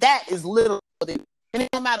 That is literally what they do. And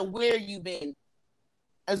no matter where you've been,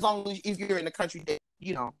 as long as if you're in a country that,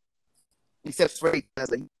 accepts rape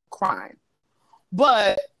as a crime.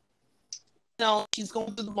 But, she's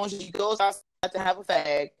going through the motions. She goes outside to have a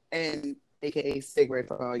fag, and aka cigarette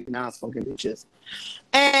for all you non-smoking bitches.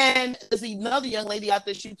 And there's another young lady out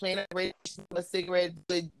there, she's playing a cigarette,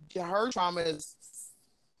 but her trauma is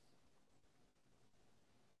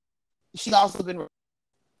she's also been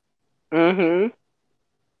and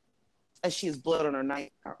she has blood on her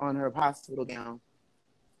on her hospital gown.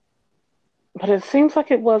 But it seems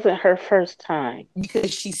like it wasn't her first time.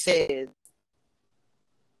 Because she said,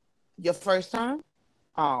 your first time?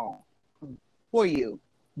 Oh, for you.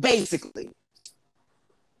 Basically.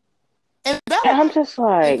 And I'm just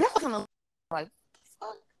like, kind of like,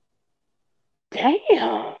 fuck.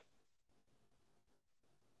 Damn.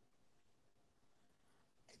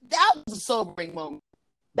 That was a sobering moment.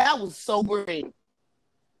 That was sobering.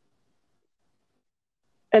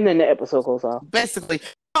 And then the episode goes off. Basically,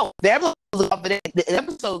 the episode goes off, and the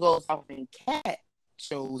episode goes off, and Kat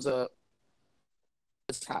shows up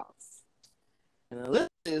at his house. And Alyssa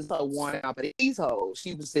is so worn out by these hoes.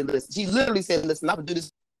 She literally said, listen, I'm gonna do this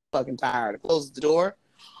fucking tired. And closes the door.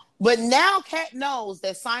 But now Kat knows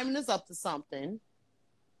that Simon is up to something.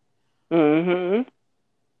 Bella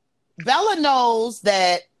knows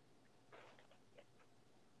that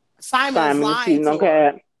Simon is lying to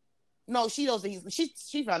her. No, she knows that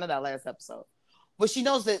she found out last episode. But she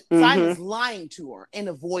knows that Simon's lying to her and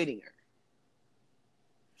avoiding her.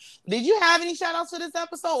 Did you have any shout outs for this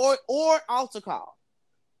episode or altar call?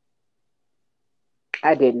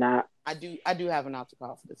 I did not. I do have an altar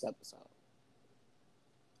call for this episode.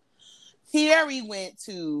 Thierry went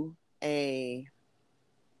to a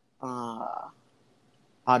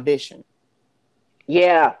audition.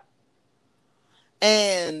 Yeah.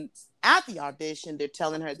 And at the audition, they're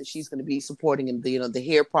telling her that she's going to be supporting in the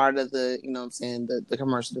hair part of the, the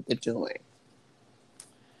commercial that they're doing.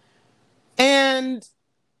 And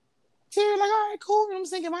Terry like, all right, cool. You know what I'm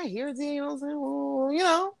saying? Get my hair in, you know what I'm saying? Well, you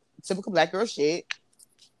know, typical black girl shit.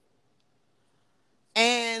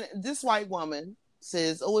 And this white woman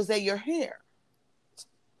says, oh, is that your hair?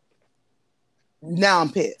 Now I'm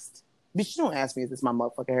pissed. Bitch, you don't ask me if it's my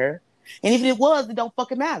motherfucking hair. And if it was, it don't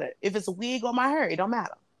fucking matter. If it's a wig on my hair, it don't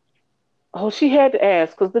matter. Oh, she had to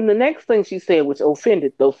ask, because then the next thing she said, which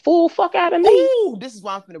offended the full fuck out of me, ooh, this is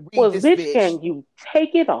why I'm finna read was, this bitch, bitch. can you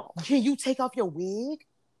take it off? Can you take off your wig?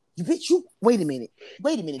 You bitch, you wait a minute,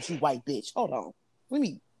 you white bitch. Hold on. Let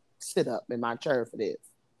me sit up in my chair for this.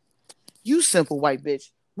 You simple white bitch.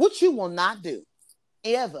 What you will not do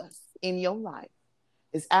ever in your life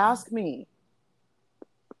is ask me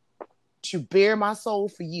to bare my soul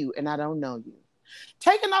for you and I don't know you.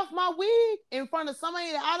 Taking off my wig in front of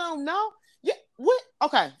somebody that I don't know? Yeah, what?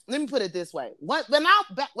 Okay, let me put it this way. Back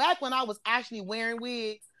when I was actually wearing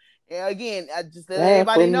wigs, again, I just let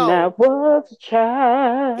everybody know. I was a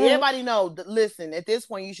child. Everybody know. Listen, at this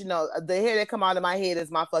point, you should know the hair that come out of my head is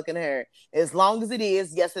my fucking hair. As long as it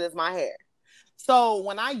is, yes, it is my hair. So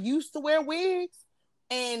when I used to wear wigs,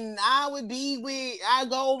 and I would be with, I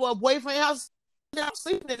go over a boyfriend house, I'm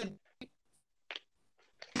sleeping.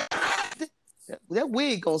 That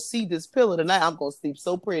wig gonna see this pillow tonight. I'm gonna sleep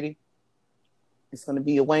so pretty. It's gonna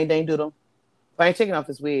be a Wayne Dang Doodle. If I ain't taking off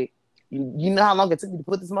this wig, you know how long it took me to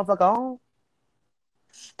put this motherfucker on?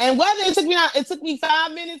 And whether it took me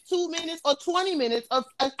 5 minutes, 2 minutes, or 20 minutes, or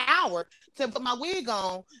an hour to put my wig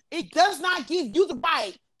on, it does not give you the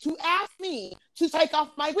right to ask me to take off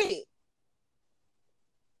my wig.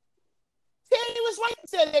 Terry was right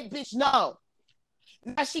to tell that bitch no.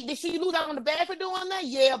 Now did she lose out on the bag for doing that?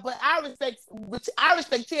 Yeah, but I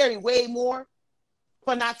respect Terry way more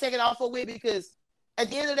for not taking off her wig, because at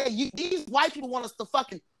the end of the day, these white people want us to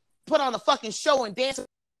fucking put on a fucking show and dance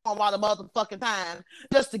on all the motherfucking time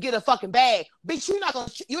just to get a fucking bag. Bitch, you're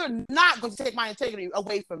not gonna take my integrity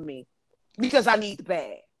away from me because I need the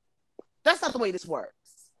bag. That's not the way this works.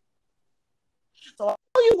 So all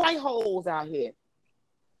you white hoes out here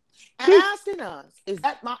asking us, is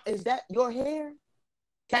that your hair?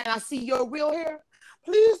 Can I see your real hair?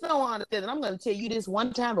 Please don't understand. And I'm going to tell you this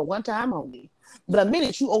one time, but one time only. The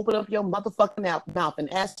minute you open up your motherfucking mouth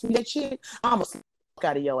and ask me that shit, I'm going to fuck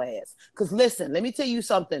out of your ass. Because listen, let me tell you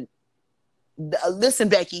something. Listen,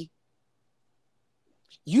 Becky.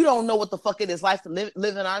 You don't know what the fuck it is like to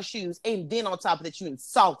live in our shoes. And then on top of that, you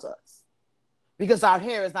insult us. Because our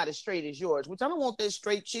hair is not as straight as yours. Which I don't want this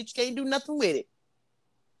straight shit. You can't do nothing with it.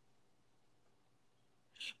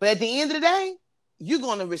 But at the end of the day, you're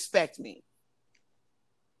gonna respect me.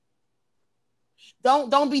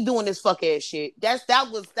 Don't be doing this fuck ass shit.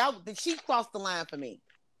 She crossed the line for me.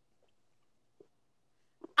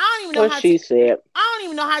 I don't even know what she said. I don't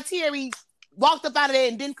even know how Terry walked up out of there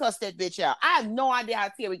and didn't cuss that bitch out. I have no idea how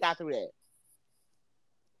Terry got through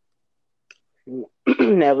that.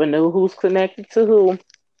 Never knew who's connected to who.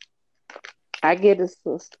 I get it,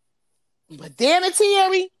 sis. But damn it,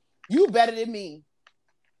 Terry, you better than me.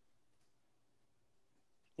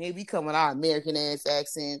 Here we come with our American ass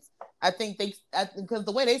accents. I think because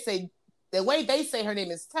the way they say her name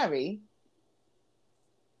is Terry.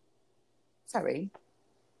 Terry.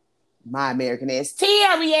 My American ass.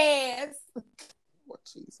 Terry ass. Oh,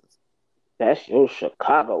 Jesus. That's your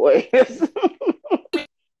Chicago ass.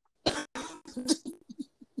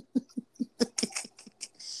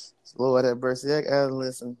 Lord have mercy. I gotta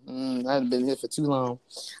listen. I haven't been here for too long.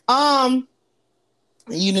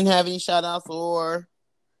 You didn't have any shout outs, or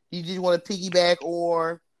you just want to piggyback,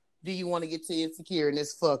 or do you want to get to Insecure in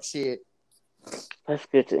this fuck shit? Let's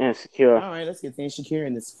get to Insecure. All right, let's get to Insecure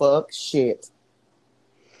in this fuck shit.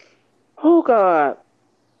 Oh, God.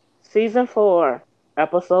 Season 4,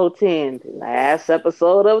 episode 10. The last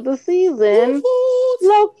episode of the season.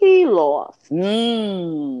 Low-key lost.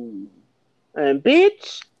 And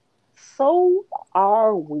bitch, so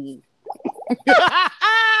are we.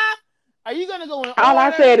 Are you gonna go in All order?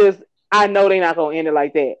 I said is, I know they're not gonna end it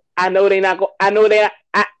like that. I know they.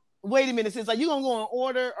 Wait a minute, sis. Are you gonna go in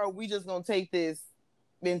order, or are we just gonna take this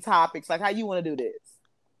in topics? Like, how you want to do this?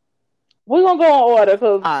 We're gonna go in order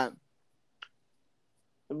because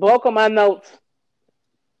the bulk of my notes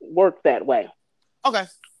work that way. Okay,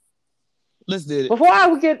 let's do it. Before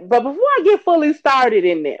I get fully started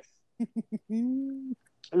in this,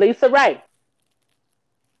 Lisa Ray,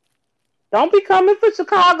 don't be coming for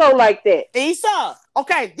Chicago like that. Issa,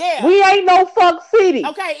 okay, yeah. We ain't no fuck city.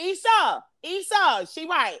 Okay, Issa, she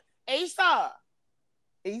right. Issa.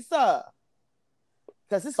 Because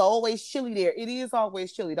it's always chilly there. It is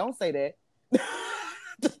always chilly. Don't say that.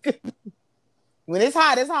 When it's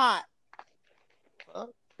hot, it's hot.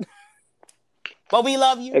 But we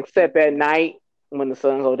love you. Except at night when the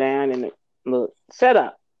sun go down and look, shut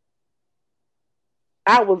up.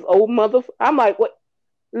 I was old mother. I'm like, what?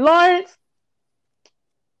 Lawrence,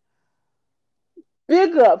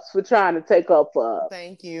 big ups for trying to take up for us.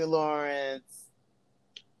 Thank you, Lawrence.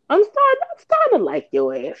 I'm starting to like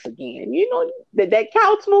your ass again. You know that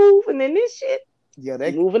couch move and then this shit. Yeah,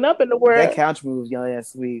 that moving up in the world. That couch moves your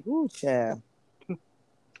ass sweet. Ooh, child.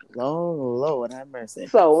 Lord, have mercy.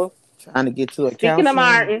 So trying to get to a couch. Speaking of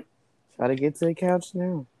Martin. Try to get to a couch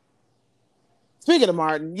now. Speaking of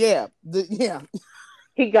Martin, yeah.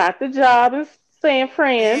 He got the job in San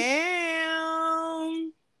Fran.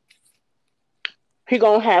 He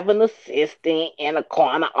gonna have an assistant in a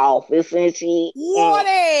corner office and shit. What?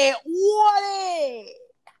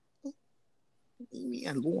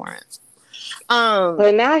 Yeah, Lawrence.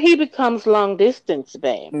 But now he becomes long distance,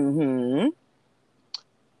 babe. Mm-hmm.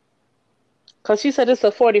 Cause she said it's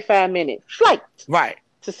a 45-minute flight. Right.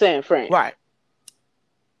 To San Fran. Right.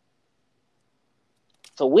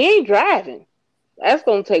 So we ain't driving. That's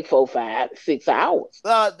gonna take 4, 5, 6 hours.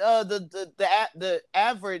 The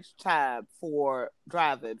average time for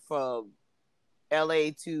driving from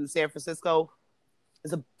LA to San Francisco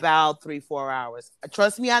is about 3-4 hours.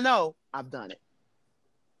 Trust me, I know. I've done it.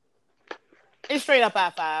 It's straight up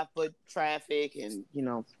I-5, but traffic and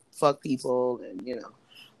fuck people and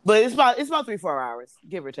but it's about 3-4 hours,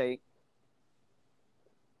 give or take.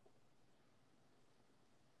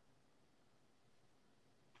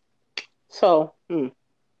 So,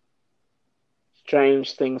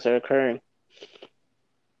 strange things are occurring.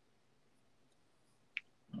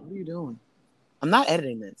 What are you doing? I'm not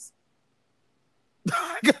editing this.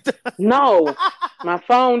 No, my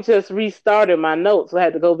phone just restarted my notes, so I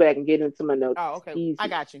had to go back and get into my notes. Oh, okay. Easy. I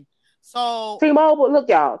got you. So T-Mobile, look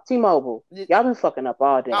y'all, T-Mobile, y'all been fucking up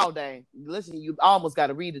all day. All day. Listen, you almost got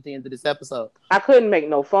to read at the end of this episode. I couldn't make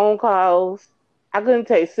no phone calls. I couldn't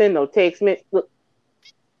send no text message. Look,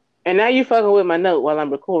 and now you fucking with my note while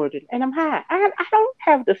I'm recording, and I'm high. I don't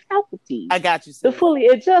have the faculties. I got you, sis. To fully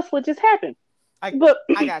adjust what just happened. I got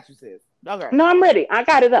you, sis. Okay. No, I'm ready. I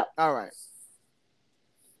got it up. All right.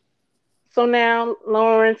 So now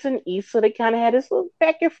Lawrence and Issa, they kind of had this little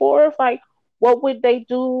back and forth, like, what would they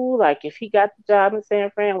do? Like, if he got the job in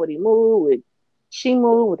San Fran, would he move? Would she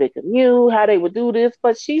move? Would they commute? How they would do this?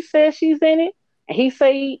 But she says she's in it, and he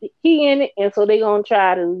say he in it, and so they gonna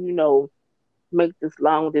try to, make this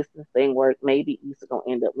long distance thing work. Maybe Issa gonna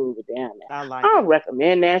end up moving down there. I don't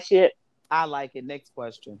recommend that shit. I like it. Next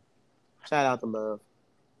question. Shout out to Love.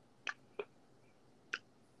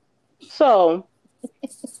 So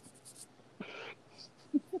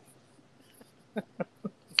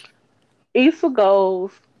Issa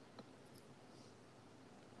goes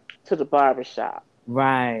to the barbershop.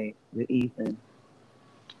 Right, with Ethan.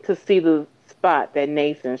 To see the spot that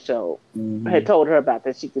Nathan showed. Had told her about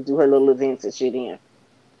that she could do her little events and shit in.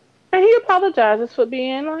 And he apologizes for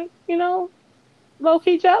being like,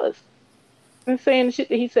 low-key jealous. And saying the shit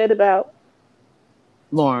that he said about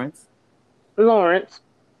Lawrence.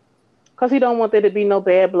 Because he don't want there to be no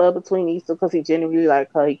bad blood between Issa, because he genuinely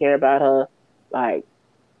like her, he care about her. Like,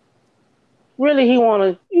 really, he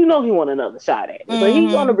want another shot at it. But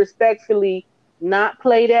he's going to respectfully not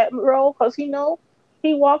play that role, because he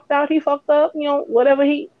walked out, he fucked up, whatever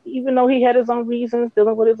even though he had his own reasons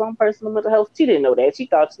dealing with his own personal mental health, she didn't know that. She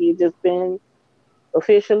thought she had just been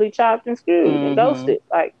officially chopped and screwed and ghosted.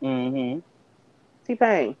 Like,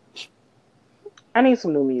 T-Pain, I need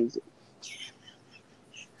some new music.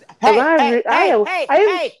 Hey,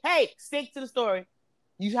 stick to the story.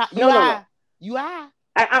 You high.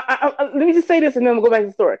 Let me just say this and then we'll go back to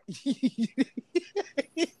the story.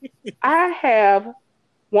 I have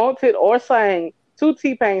wanted or sang 2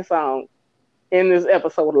 T-Pain songs in this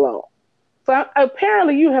episode alone. So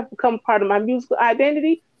apparently you have become part of my musical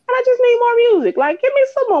identity, and I just need more music. Like, give me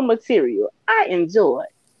some more material. I enjoy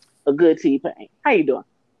a good T-Pain. How you doing?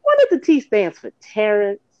 What if the T stands for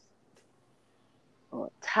Terrence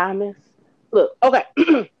or Thomas? Look, okay.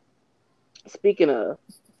 Speaking of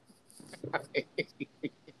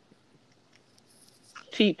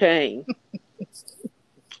T-Pain.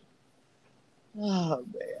 Oh,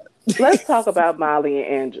 man. Let's talk about Molly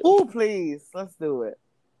and Andrew. Oh, please. Let's do it.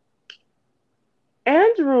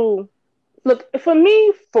 Andrew, look, for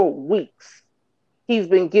me, for weeks, he's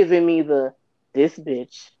been giving me this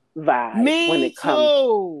bitch vibe when it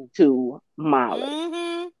comes to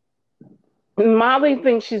Molly. Molly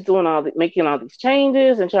thinks she's doing making all these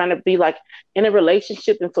changes and trying to be like in a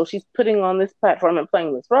relationship, and so she's putting on this platform and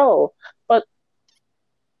playing this role. But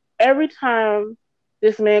every time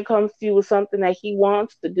this man comes to you with something that he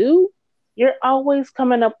wants to do, You're always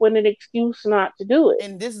coming up with an excuse not to do it.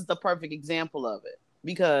 And this is the perfect example of it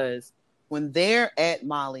because when they're at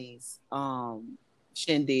Molly's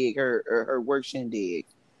shindig, her work shindig,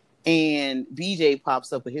 and BJ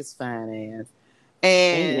pops up with his fine ass,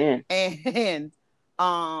 and Amen.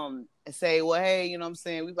 and say, well, hey, you know what I'm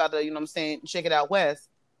saying, we about to, you know what I'm saying, check it out west.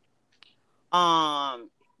 Um,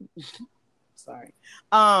 sorry.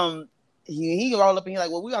 He roll up and he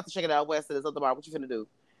like, well, we got to check it out west of this other bar. What you finna do?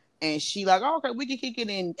 And she like, oh, okay, we can kick it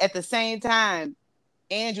in. At the same time,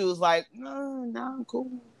 Andrew was like, no, I'm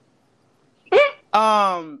cool.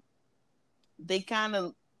 Um, they kind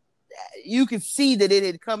of, you could see that it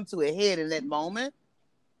had come to a head in that moment.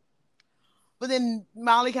 But then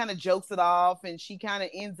Molly kind of jokes it off, and she kind of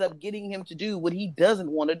ends up getting him to do what he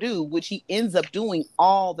doesn't want to do, which he ends up doing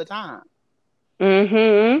all the time.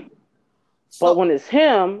 Mm-hmm. But So, when it's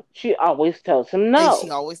him, she always tells him and she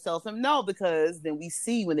no. always tells him no because then we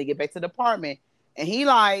see when they get back to the apartment, and he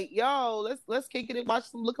like, yo, let's kick it and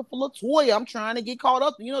watch some Looking for LaToya. I'm trying to get caught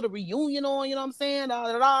up, the reunion on, you know what I'm saying?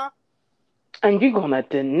 Da, da, da. And you're gonna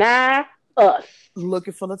deny us.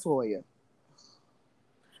 Looking for LaToya.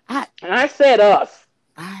 And I said us.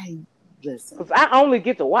 I listen. Because I only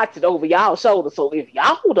get to watch it over y'all shoulder. So if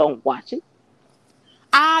y'all don't watch it,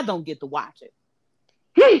 I don't get to watch it.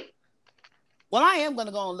 Well, I am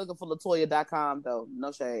gonna go on looking for LaToya.com though.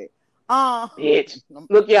 No shade. bitch.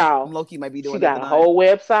 Look, y'all. Loki might be She doing that got a tonight. whole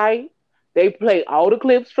website. They play all the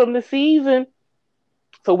clips from the season.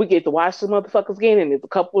 So we get to watch the motherfuckers again. And there's a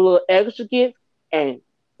couple of extra gets. And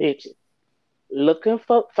bitches. Looking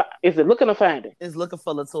for, is it Looking to Find It? It's Looking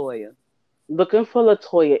for LaToya. Looking for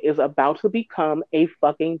LaToya is about to become a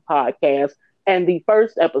fucking podcast. And the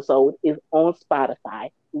first episode is on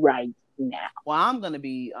Spotify right now. Well, I'm gonna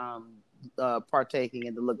be partaking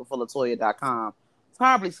in the looking for LaToya.com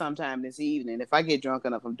probably sometime this evening. If I get drunk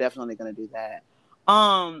enough, I'm definitely gonna do that.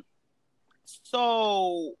 Um,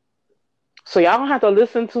 so So y'all don't have to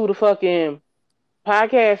listen to the fucking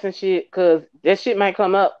podcast and shit, cause that shit might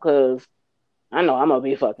come up. Cause I know I'm gonna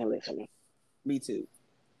be fucking listening. me too.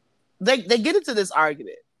 They get into this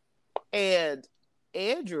argument, and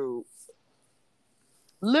Andrew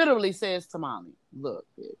literally says to Molly, "Look,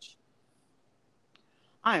 bitch,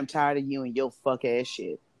 I am tired of you and your fuck ass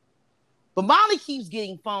shit." But Molly keeps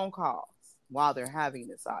getting phone calls while they're having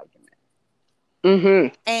this argument.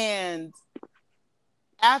 Mm-hmm. And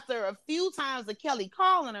after a few times of Kelly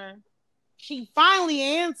calling her, she finally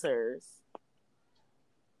answers.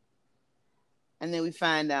 And then we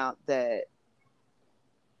find out that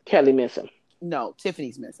Kelly missing. no,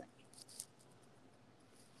 Tiffany's missing.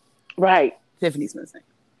 Right. Tiffany's missing.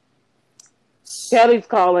 Kelly's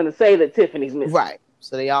calling to say that Tiffany's missing. Right.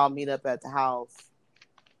 So they all meet up at the house.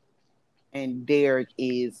 And Derek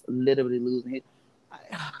is literally losing it.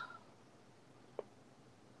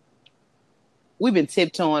 We've been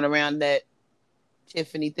tiptoeing around that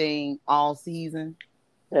Tiffany thing all season.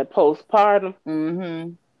 That postpartum.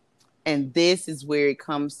 Mm-hmm. And this is where it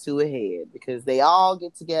comes to a head because they all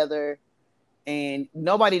get together and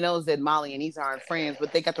nobody knows that Molly and Issa aren't friends,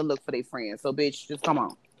 but they got to look for their friends. So, bitch, just come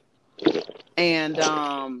on. And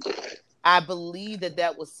I believe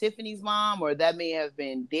that was Tiffany's mom, or that may have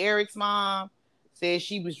been Derek's mom. Said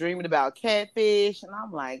she was dreaming about catfish, and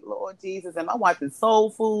I'm like, Lord Jesus, am I watching Soul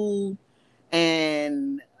Food?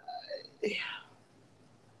 And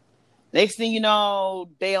next thing you know,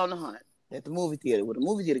 they on the hunt at the movie theater. Well, the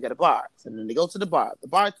movie theater got a bar, so then they go to the bar. The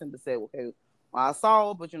bartender said, "Okay, well, I saw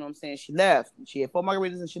her, but you know what I'm saying, she left. She had 4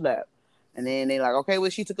 margaritas and she left." And then they like, okay, well,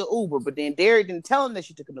 she took an Uber, but then Derek didn't tell him that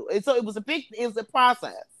she took an Uber. And so it was a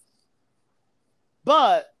process.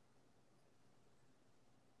 But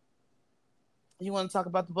you want to talk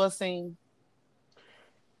about the bus scene?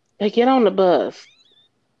 They get on the bus,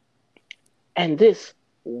 and this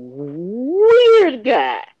weird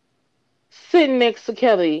guy sitting next to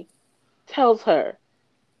Kelly tells her,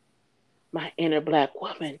 "My inner black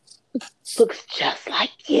woman looks just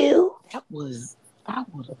like you." I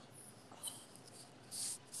would have.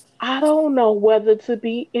 I don't know whether to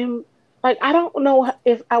be in, like, I don't know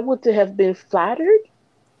if I would to have been flattered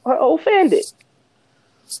or offended.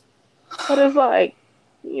 But it's like,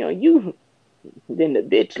 you, then the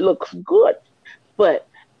bitch looks good. But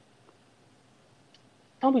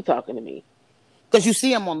don't be talking to me. Because you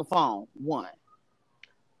see I'm on the phone, one.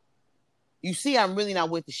 You see I'm really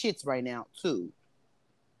not with the shits right now, two.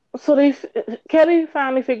 So Kelly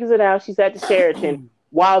finally figures it out. She's at the Sheraton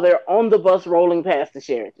while they're on the bus rolling past the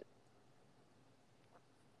Sheraton.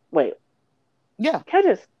 Wait. Yeah.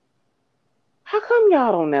 How come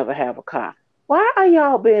y'all don't never have a car? Why are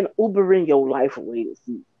y'all been Ubering your life away this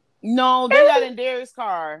season? No, they got in Derek's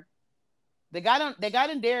car. They got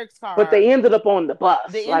in Derek's car. But they ended up on the bus.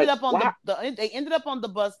 They ended up on they ended up on the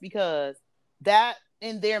bus because that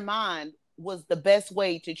in their mind was the best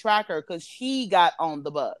way to track her because she got on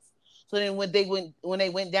the bus. So then when they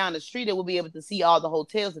went down the street, they would be able to see all the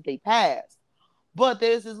hotels that they passed. But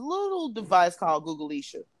there's this little device called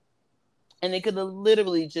Googleisha, and they could have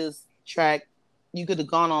literally just tracked. You could have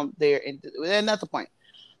gone on there, and that's the point.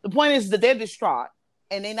 The point is that they're distraught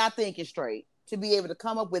and they're not thinking straight to be able to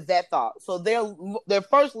come up with that thought. So their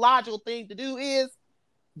first logical thing to do is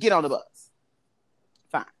get on the bus.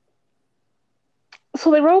 Fine.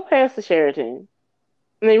 So they roll past the Sheraton,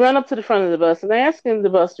 and they run up to the front of the bus, and they're asking the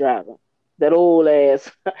bus driver, that old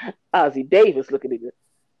ass Ozzie Davis looking at it,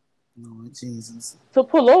 Lord Jesus, to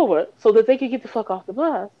pull over so that they could get the fuck off the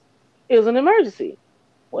bus. It was an emergency.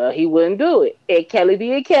 Well, he wouldn't do it. Ed Kelly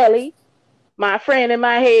did Kelly. My friend in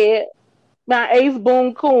my head, my ace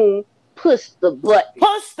boom coon, push the button.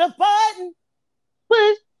 Push the button.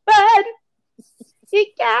 Push button. You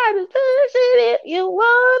gotta push it if you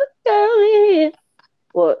wanna go in.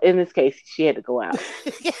 Well, in this case, she had to go out.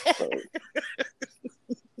 So,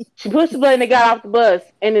 she pushed the button, they got off the bus,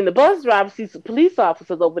 and then the bus driver sees some police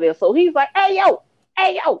officers over there. So he's like, hey,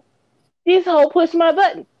 yo, this hoe pushed my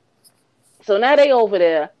button. So now they over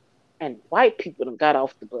there, and white people done got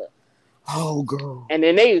off the bus. Oh, girl. And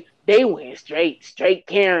then they went straight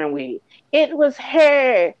Karen with it. It was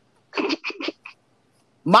her.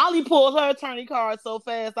 Molly pulled her attorney card so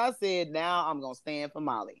fast, I said, now I'm going to stand for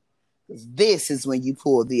Molly. Because this is when you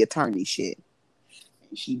pull the attorney shit.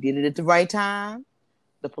 And she did it at the right time.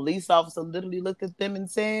 The police officer literally looked at them and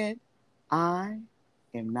said, I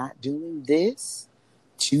am not doing this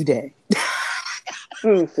today.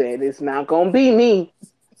 He said, it's not going to be me.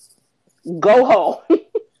 Go home.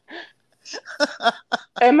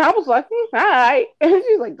 And I was like, all right. And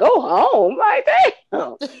she's like, go home. Like,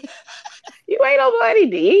 damn. You ain't nobody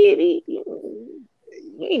did.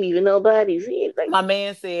 You ain't even nobody's here. Like, my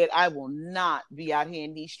man said, I will not be out here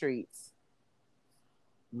in these streets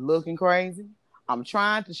looking crazy. I'm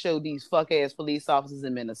trying to show these fuck-ass police officers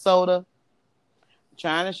in Minnesota. I'm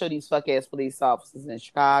trying to show these fuck-ass police officers in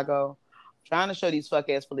Chicago. I'm trying to show these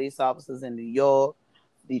fuck-ass police officers in New York,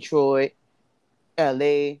 Detroit,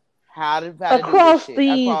 LA, how to across do this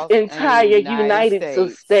these entire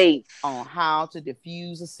United States on how to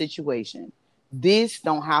diffuse a situation. This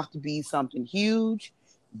don't have to be something huge.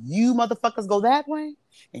 You motherfuckers go that way,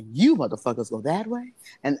 and you motherfuckers go that way,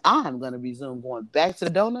 and I'm gonna resume going back to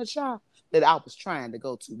the donut shop that I was trying to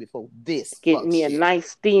go to before this. Get me a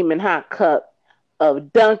nice steaming hot cup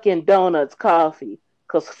of Dunkin' Donuts coffee,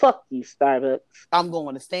 cause fuck you, Starbucks. I'm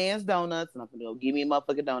going to Stan's Donuts, and I'm gonna go give me a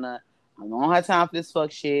motherfucking donut. I don't have time for this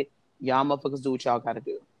fuck shit. Y'all motherfuckers do what y'all gotta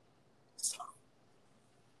do.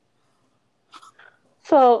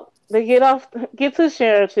 So they get to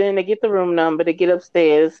Sheraton, they get the room number, they get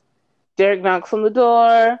upstairs. Derek knocks on the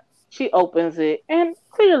door. She opens it, and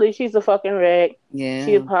clearly she's a fucking wreck. Yeah.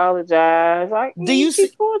 She apologized. Like, did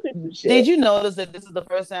you notice that this is the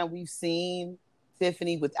first time we've seen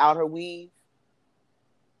Tiffany without her weave?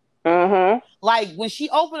 Like when she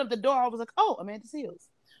opened up the door, I was like, "Oh, Amanda Seales."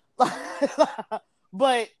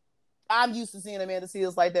 But I'm used to seeing Amanda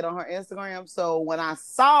Seales like that on her Instagram. So when I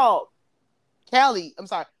saw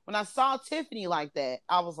when I saw Tiffany like that,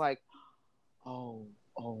 I was like, "Oh,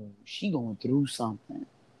 she going through something."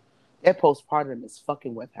 That postpartum is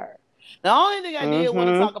fucking with her. The only thing I did want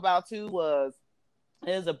to talk about too was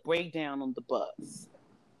there's a breakdown on the bus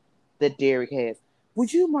that Derek has.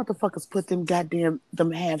 Would you motherfuckers put them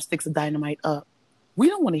half sticks of dynamite up? We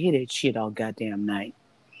don't want to hear that shit all goddamn night.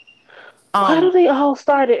 Why do they all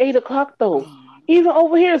start at 8:00 though? Even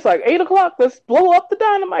over here, it's like 8:00. Let's blow up the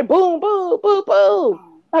dynamite. Boom, boom, boom,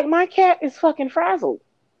 boom. Like my cat is fucking frazzled.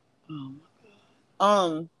 Oh my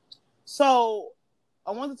god. So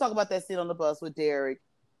I want to talk about that scene on the bus with Derek,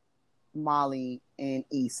 Molly, and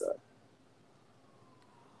Issa,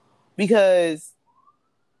 because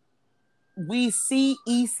we see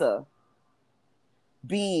Issa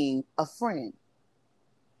being a friend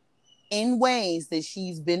in ways that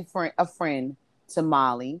she's been a friend to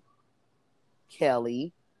Molly,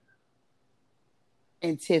 Kelly,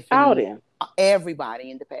 and Tiffany. Everybody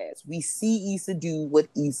in the past. We see Issa do what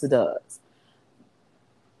Issa does.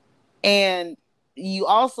 And you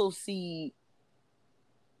also see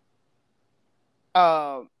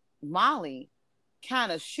Molly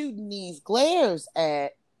kind of shooting these glares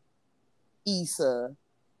at Issa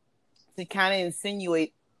to kind of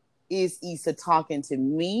insinuate, is Issa talking to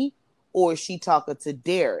me or is she talking to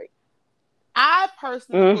Derek? I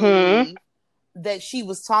personally believe that she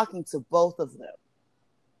was talking to both of them.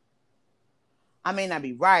 I may not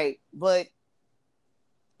be right, but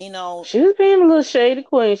know, She was being a little shady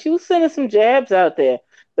queen. She was sending some jabs out there,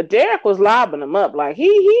 but Derek was lobbing them up like he.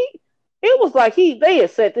 It was like they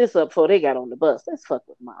had set this up before they got on the bus. Let's fuck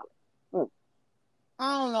with Molly. Mm.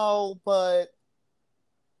 I don't know, but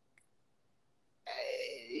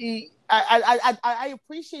I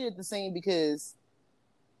appreciated the scene because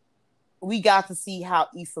we got to see how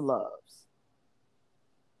Issa loves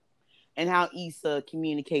and how Issa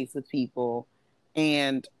communicates with people.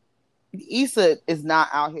 And Issa is not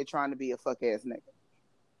out here trying to be a fuck ass nigga.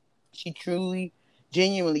 She truly,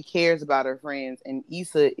 genuinely cares about her friends. And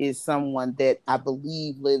Issa is someone that I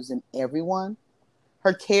believe lives in everyone.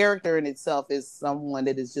 Her character in itself is someone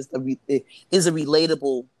that is just a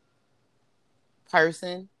relatable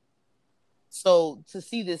person. So to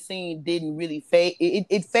see this scene didn't really phase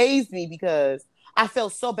it phased me because I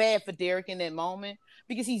felt so bad for Derek in that moment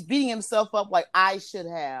because he's beating himself up like I should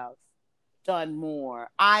have done more.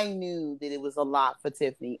 I knew that it was a lot for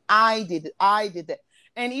Tiffany. I did that.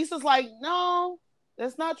 And Issa's like, no,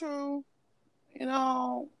 that's not true. You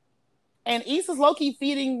know. And Issa's low-key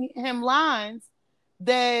feeding him lines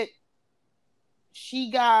that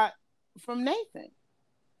she got from Nathan.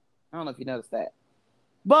 I don't know if you noticed that.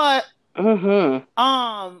 But Mm-hmm.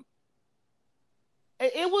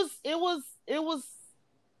 it was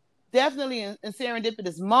definitely a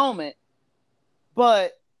serendipitous moment,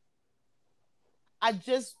 but I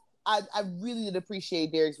really did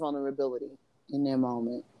appreciate Derek's vulnerability in that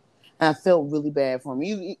moment. And I felt really bad for him.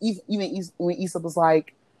 Even when Issa was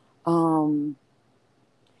like, you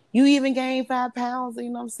even gained 5 pounds, you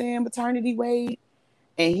know what I'm saying, maternity weight.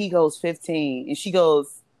 And he goes 15. And she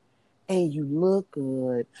goes, and you look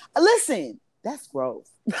good. Listen, that's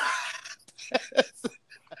growth.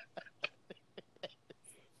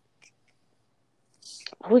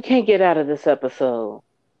 We can't get out of this episode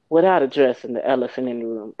without addressing the elephant in the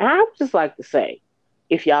room. And I would just like to say,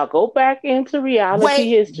 if y'all go back into reality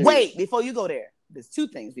history, Wait, before you go there, there's 2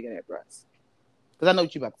 things we can address. Because I know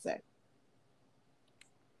what you're about to say.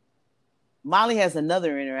 Molly has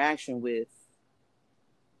another interaction with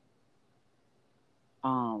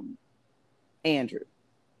Andrew.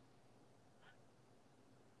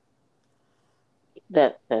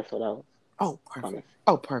 that's what I was. Oh, perfect.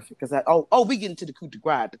 Oh, perfect. Because we get into the coup de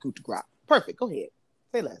grace. Perfect. Go ahead.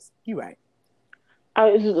 Say less. You're right.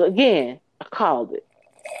 I called it.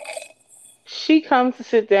 She comes to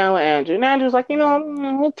sit down with Andrew, and Andrew's like,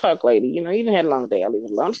 we'll talk later. You didn't have a long day. I'll leave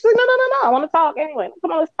it alone. She's like, no. I want to talk anyway.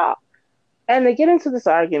 Come on, let's talk. And they get into this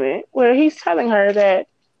argument where he's telling her that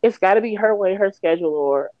it's got to be her way, her schedule,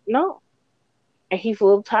 or no. And he's a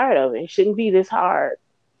little tired of it. It shouldn't be this hard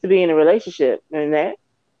to be in a relationship, and that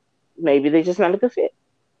maybe they're just not a good fit.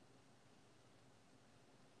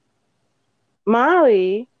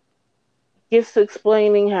 Molly gets to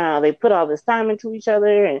explaining how they put all this time into each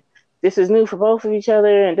other, and this is new for both of each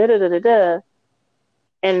other, and da da da da da,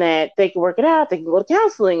 and that they can work it out, they can go to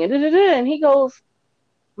counseling, and da da da. And he goes,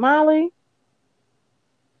 Molly,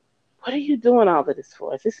 what are you doing all of this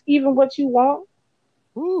for? Is this even what you want?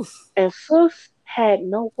 Oof. And Sus had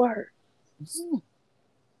no words.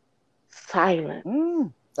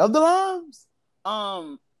 Silent. Of the lungs.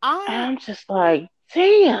 I'm just like,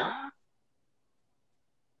 damn.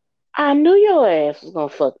 I knew your ass was gonna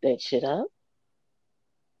fuck that shit up.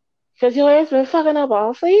 Cause your ass been fucking up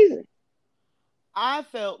all season. I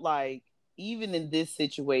felt like even in this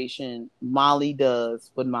situation, Molly does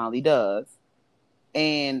what Molly does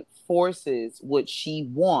and forces what she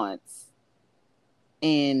wants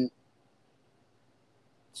into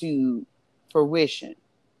fruition.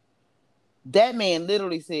 That man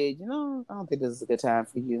literally said, I don't think this is a good time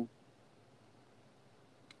for you.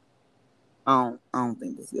 I don't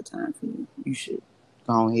think this is a good time for you. You should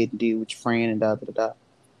go ahead and deal with your friend and da da da.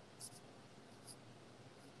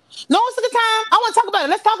 No, it's a good time. I want to talk about it.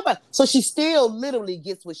 Let's talk about it. So she still literally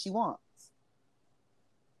gets what she wants.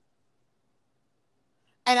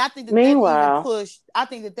 And I think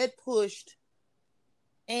that pushed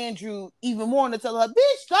Andrew even more to tell her,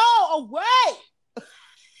 bitch, go away.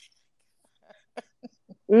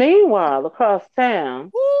 Meanwhile, across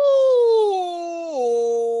town,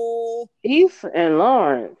 Issa and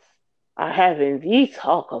Lawrence are having the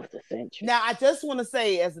talk of the century. Now, I just want to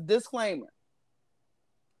say as a disclaimer,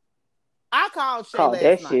 I called Shay Called last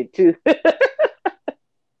that night. shit too.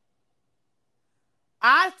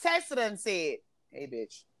 I texted her and said, hey,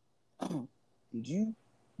 bitch, did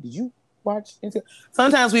you watch into?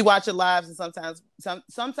 Sometimes we watch it live and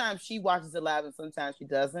sometimes she watches it live and sometimes she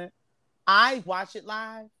doesn't. I watch it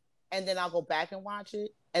live and then I'll go back and watch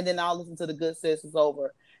it and then I'll listen to the Good Sis Is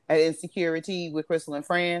Over at Insecurity with Crystal and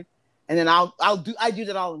Fran. and then I do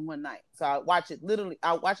that all in one night. So I watch it literally.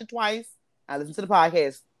 I watch it twice. I listen to the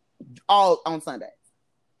podcast all on Sundays.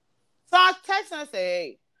 So I text her and I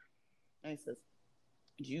say, "Hey, sis,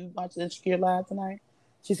 did you watch the Insecure Live tonight?"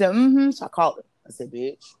 She said, "Mm-hmm." So I called her. I said,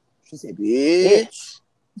 "Bitch." She said, "Bitch."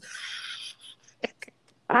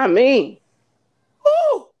 I mean,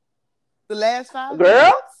 whoo, the last 5 girl,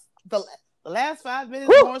 minutes. The last 5 minutes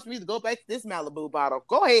whew. wants me to go back to this Malibu bottle.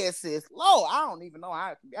 Go ahead, sis. Lord, I don't even know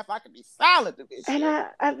if I can be silent to this And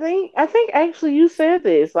shit. I think actually you said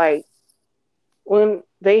this, like when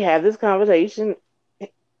they have this conversation,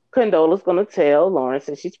 Condola's gonna tell Lawrence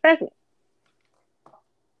that she's pregnant.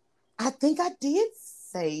 I think I did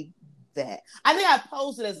say that. I think I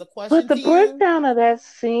posed it as a But question the to you. breakdown of that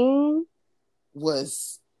scene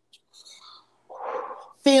Was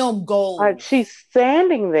film gold. like she's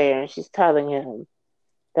standing there and she's telling him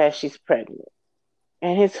that she's pregnant.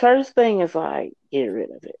 And his first thing is like, get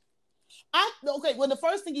rid of it. Okay, well, the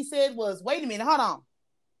first thing he said was, wait a minute, hold on.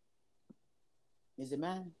 Is it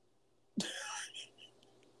mine?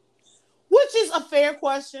 Which is a fair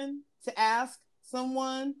question to ask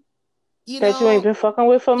someone, That you ain't been fucking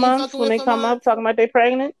with for months when they come up talking about they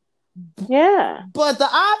pregnant? Yeah. But the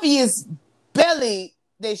obvious belly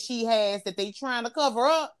that she has that they trying to cover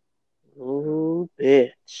up. Ooh,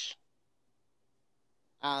 bitch.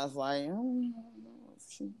 I was like,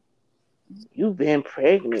 you've been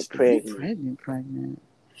pregnant.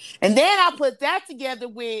 And then I put that together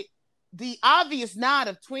with the obvious nod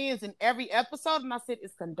of twins in every episode. And I said,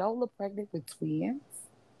 is Condola pregnant with twins?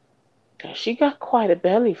 She got quite a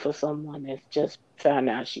belly for someone that's just found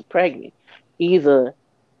out she's pregnant. Either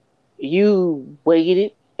you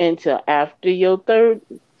waited until after your third,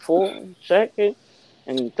 fourth, second,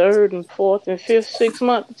 and third and fourth and fifth, 6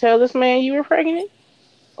 months to tell this man you were pregnant,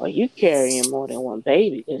 or you carrying more than one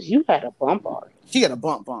baby because you had a bump already. She got a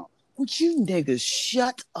bump. Would you niggas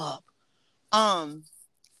shut up?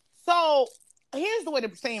 So here's the way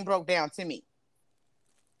the scene broke down to me.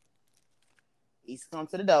 He's come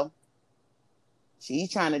to the door.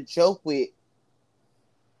 She's trying to joke with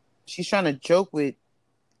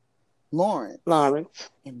Lawrence.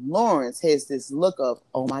 And Lawrence has this look of,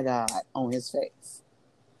 oh my God, on his face.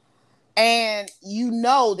 And you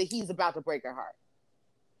know that he's about to break her heart.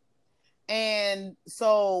 And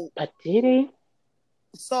so... But did he?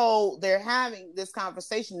 So they're having this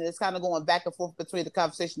conversation, and it's kind of going back and forth between the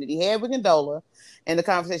conversation that he had with Condola and the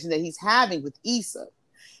conversation that he's having with Issa.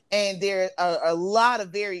 And there are a lot of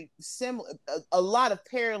very similar, a lot of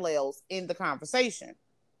parallels in the conversation.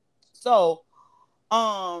 So,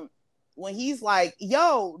 when he's like,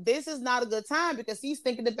 yo, this is not a good time because he's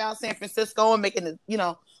thinking about San Francisco and making it,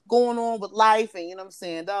 going on with life and, what I'm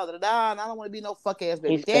saying, and I don't want to be no fuck ass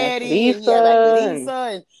baby daddy. And Issa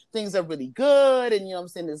and things are really good. And, what I'm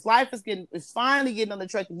saying, his life is finally getting on the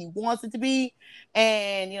track that he wants it to be.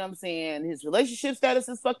 And, what I'm saying, his relationship status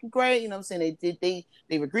is fucking great. What I'm saying,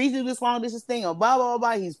 they've agreed to do this long distance thing and blah, blah,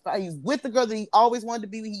 blah. He's with the girl that he always wanted to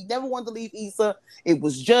be with. He never wanted to leave Issa. It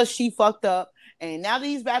was just she fucked up. And now that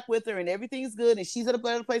he's back with her and everything's good and she's at a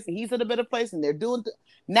better place and he's at a better place and they're doing...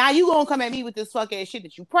 Now you gonna come at me with this fuck ass shit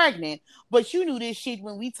that you pregnant, but you knew this shit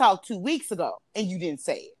when we talked 2 weeks ago and you didn't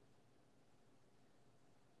say it.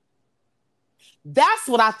 That's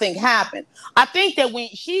what I think happened. I think that when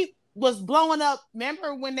she was blowing up,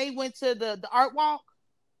 remember when they went to the art walk?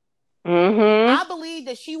 Mm-hmm. I believe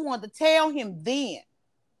that she wanted to tell him then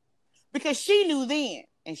because she knew then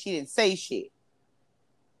and she didn't say shit.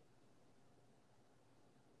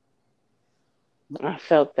 I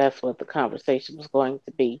felt that's what the conversation was going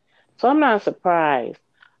to be. So I'm not surprised.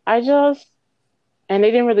 And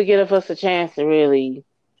they didn't really give us a chance to really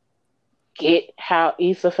get how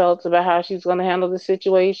Issa felt about how she's going to handle the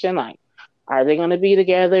situation. Like, are they going to be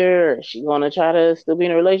together? Or is she going to try to still be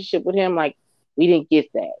in a relationship with him? Like, we didn't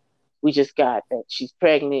get that. We just got that she's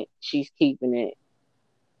pregnant, she's keeping it,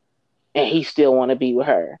 and he still want to be with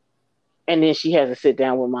her. And then she has to sit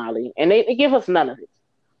down with Molly. And they give us none of it.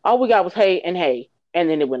 All we got was hey, and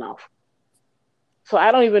then it went off. So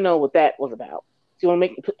I don't even know what that was about. So you want to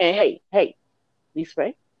make me... And hey, Lisa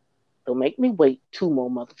Ray, don't make me wait 2 more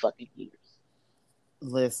motherfucking years.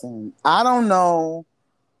 Listen, I don't know.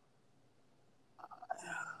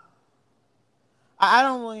 I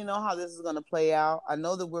don't really know how this is going to play out. I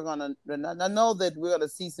know that we're going to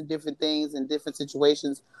see some different things in different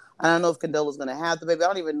situations. I don't know if Condola's going to have the baby. I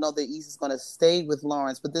don't even know that Issa's going to stay with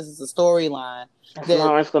Lawrence, but this is a storyline. Is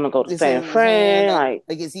Lawrence going to go to San Fran?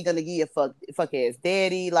 Like, is he going to give a fuck ass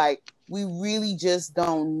daddy? Like, we really just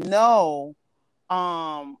don't know,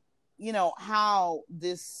 how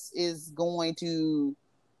this is going to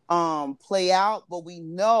play out, but we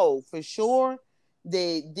know for sure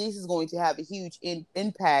that this is going to have a huge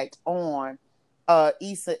impact on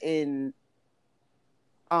Issa and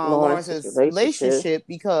Lawrence's Lawrence's relationship. relationship,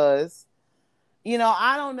 because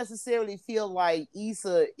I don't necessarily feel like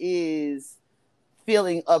Issa is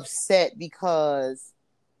feeling upset because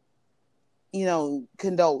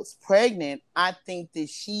Condola's pregnant. I think that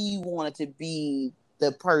she wanted to be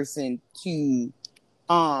the person to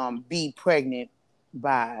be pregnant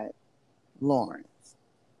by Lawrence.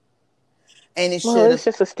 And it should It's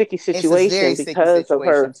have. just a sticky It's a very situation sticky because of situation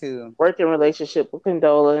her too. working relationship with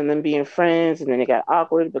Condola and then being friends, and then it got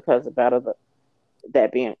awkward because about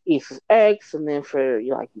that being Issa's ex, and then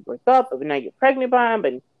you break up, but now you're pregnant by him,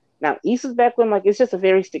 but now Issa's back with him. It's just a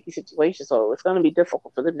very sticky situation, so it's going to be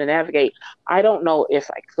difficult for them to navigate. I don't know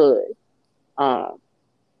if I could.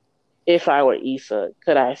 If I were Issa,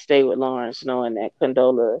 could I stay with Lawrence knowing that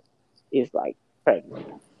Condola is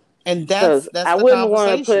pregnant? And Because that's I the wouldn't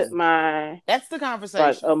want to put conversation. my That's the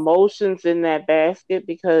conversation. emotions in that basket,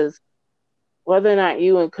 because whether or not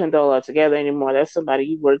you and Condola are together anymore, that's somebody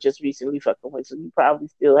you were just recently fucking with, so you probably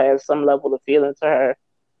still have some level of feeling to her.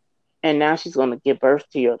 And now she's going to give birth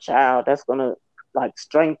to your child. That's going to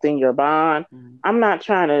strengthen your bond. Mm-hmm. I'm not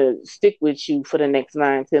trying to stick with you for the next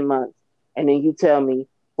 9-10 months, and then you tell me,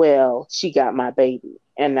 well, she got my baby,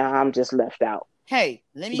 and now I'm just left out. Hey,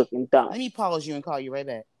 let me pause you and call you right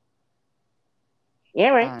back.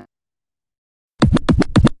 Yeah, right.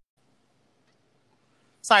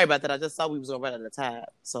 Sorry about that. I just thought we was gonna run out of time.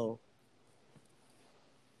 So,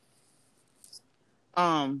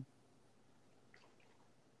 back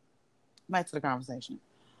to the conversation.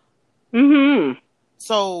 Mm-hmm.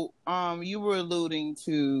 So, you were alluding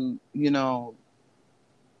to,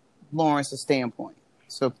 Lawrence's standpoint.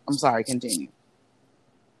 So, I'm sorry, continue.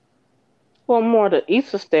 Well, more the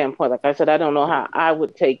Issa standpoint. Like I said, I don't know how I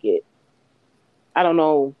would take it. I don't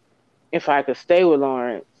know if I could stay with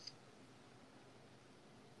Lawrence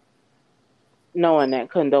knowing that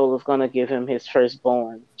Condola's going to give him his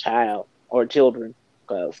firstborn child or children,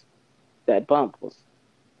 because that bump was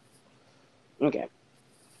okay.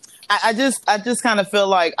 I just kind of feel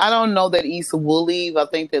like I don't know that Issa will leave. I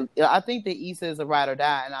think that Issa is a ride or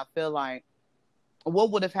die, and I feel like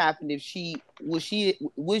what would have happened if would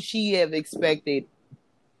she have expected?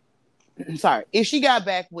 Sorry, if she got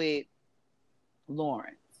back with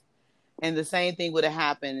Lawrence, and the same thing would have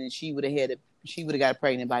happened, and she would have got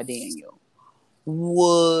pregnant by Daniel.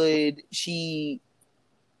 Would she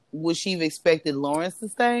have expected Lawrence to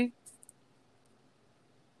stay?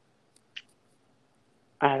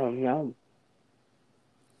 I don't know.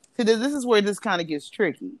 See, this is where this kind of gets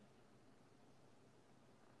tricky.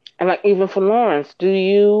 And even for Lawrence, do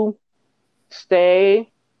you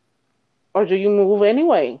stay or do you move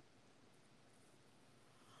anyway?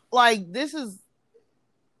 This is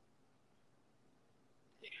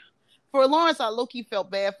for Lawrence. I low-key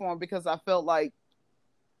felt bad for him because I felt like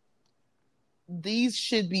these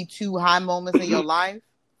should be two high moments in your life,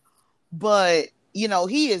 but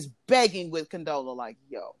he is begging with Condola,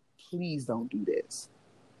 yo, please don't do this.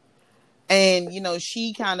 And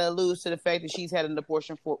she kind of alludes to the fact that she's had an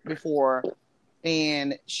abortion before,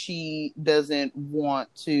 and she doesn't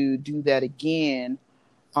want to do that again.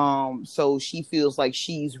 So she feels like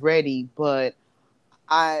she's ready, but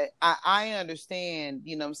I understand,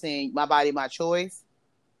 what I'm saying, my body, my choice.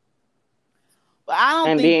 But I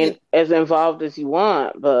don't think being as involved as you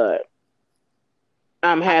want, but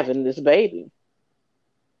I'm having this baby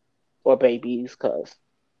or babies, because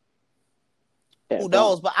who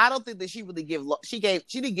knows? But I don't think that she really she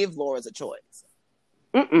didn't give Lawrence a choice.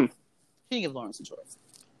 She didn't give Lawrence a choice.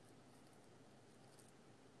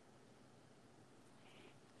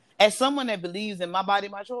 As someone that believes in my body,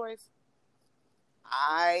 my choice,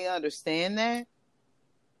 I understand that.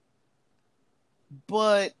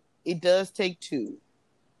 But it does take two.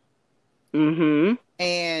 Mm-hmm.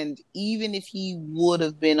 And even if he would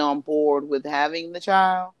have been on board with having the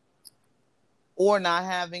child or not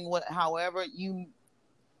having however, you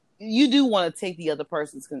do want to take the other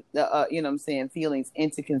person's, feelings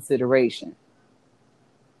into consideration.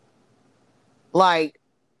 I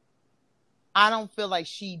don't feel like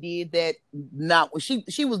she did that.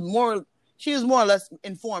 She was more or less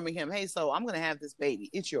informing him, hey, so I'm going to have this baby.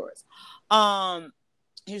 It's yours.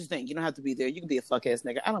 Here's the thing. You don't have to be there. You can be a fuck ass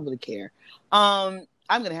nigga. I don't really care. I'm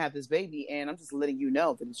going to have this baby, and I'm just letting you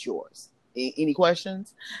know that it's yours. Any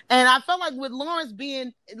questions? And I felt like with Lawrence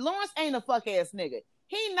ain't a fuck ass nigga.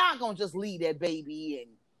 He not going to just leave that baby,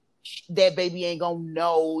 and that baby ain't going to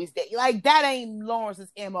know. That ain't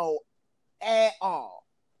Lawrence's MO at all.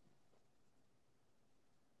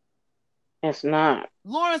 It's not.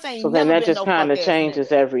 Lawrence ain't So then never that been just no kind fuck of ass changes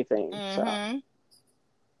nigga. everything. So Mm-hmm.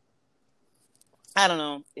 I don't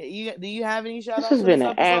know. Do you have any shout this outs has for been this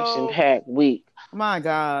an episode? action-packed week. My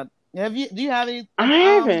God. Do you have any I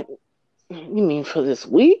haven't. You mean for this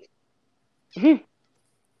week?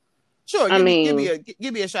 Sure, I mean,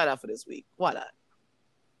 give me a shout out for this week. Why not?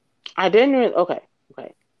 I didn't really. Okay.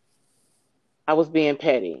 I was being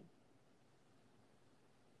petty.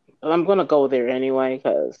 But I'm gonna go there anyway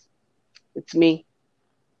because it's me.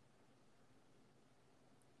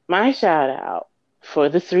 My shout out for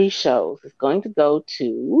the 3 shows is going to go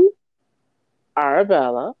to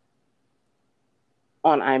Arabella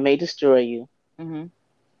on I May Destroy You. Mm-hmm.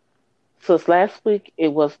 So last week it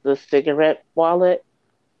was the cigarette wallet.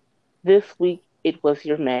 This week it was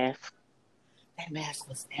your mask. That mask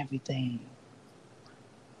was everything.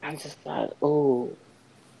 I'm just like, oh,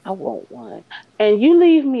 I want one. And you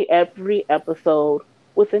leave me every episode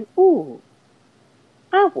with an ooh,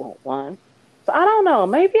 I want one. So I don't know.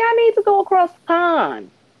 Maybe I need to go across the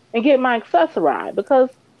pond and get my accessorized because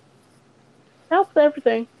helps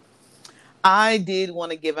everything. I did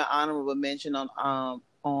want to give an honorable mention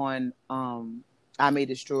on I May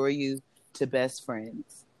Destroy You to Best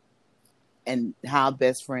Friends and how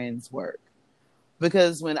best friends work.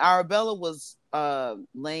 Because when Arabella was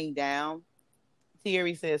laying down,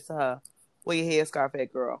 Thierry says to her, "Where your headscarf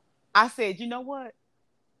at, girl?" I said, "You know what?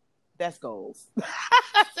 That's goals.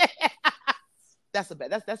 That's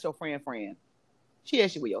your friend. She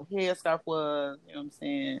asked you where your headscarf was. You know what I'm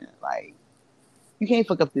saying? Like, you can't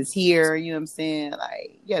fuck up this here. You know what I'm saying?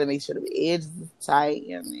 Like, you got to make sure the edge is tight.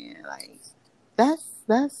 You know what I mean? Like,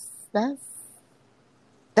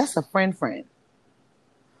 that's a friend.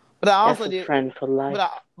 But I also That's a did. friend for life.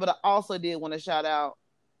 But I also did want to shout out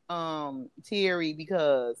Terry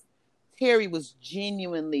because Terry was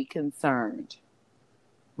genuinely concerned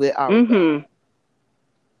with Arabella.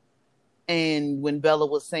 And when Bella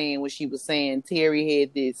was saying what she was saying, Terry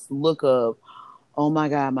had this look of, "Oh my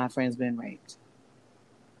God, my friend's been raped."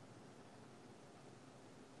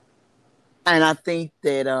 And I think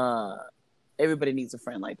that everybody needs a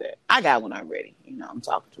friend like that. I got one already. You know, I'm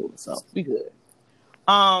talking to her, so we good.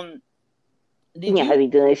 Did you you be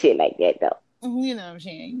doing shit like that though? You know what I'm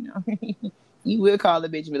saying? You know, you will call the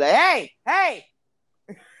bitch and be like, "Hey, hey,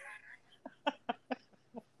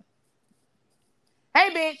 hey,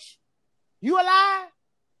 bitch, you alive?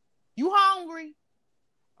 You hungry?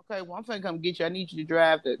 Okay, well, I'm finna come get you. I need you to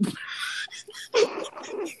drive the."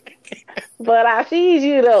 But I feed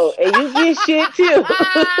you though, and you get shit too.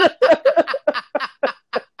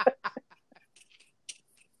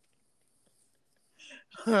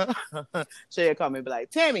 She'll call me and be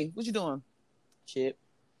like, "Tammy, what you doing?" Shit.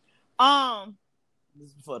 This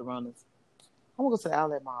is before the runners. I'm gonna go to the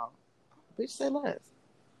outlet mall. Bitch, say less.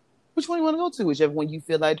 Which one you want to go to? Whichever one you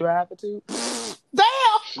feel like driving to.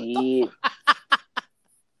 Damn. Shit.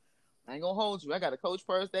 I ain't gonna hold you. I got a Coach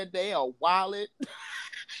purse that day, a wallet.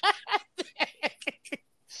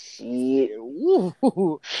 Shit.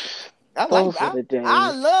 Ooh. I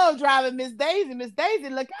love driving Miss Daisy. Miss Daisy,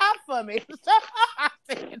 look out for me.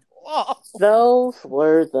 Those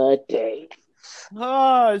were the days.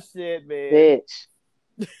 Oh shit, man. Bitch.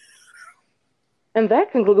 And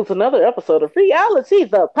that concludes another episode of Reality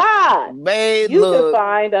the Pod. You can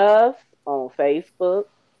find us on Facebook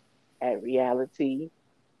at Reality,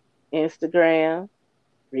 Instagram,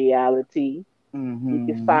 Reality. Mm-hmm.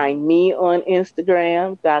 You can find me on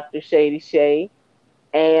Instagram, Dr. Shady Shay,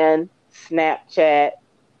 and Snapchat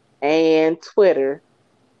and Twitter.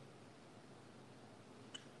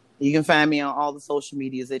 You can find me on all the social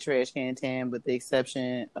medias at Trash Can Tam, with the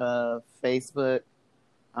exception of Facebook.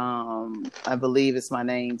 I believe it's my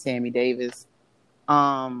name, Tammy Davis.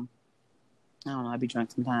 I don't know, I be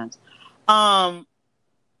drunk sometimes.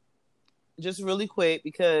 Just really quick,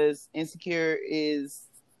 because Insecure is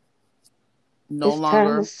no longer.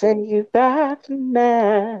 Time to say goodbye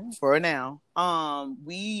tonight. For now.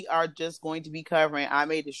 We are just going to be covering I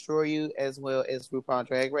May Destroy You as well as RuPaul's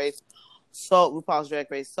Drag Race.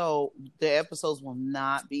 So the episodes will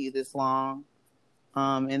not be this long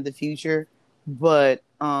in the future. But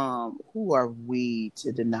who are we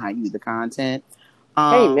to deny you the content?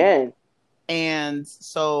 Amen. And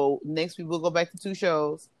so next week we'll go back to 2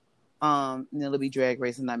 shows. And it'll be Drag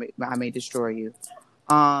Race and I May Destroy You.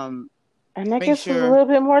 And that gives us a little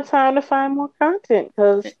bit more time to find more content,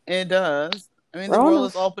 because it does. I mean, the world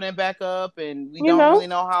is opening back up, and we don't really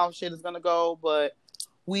know how shit is gonna go, but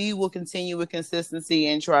we will continue with consistency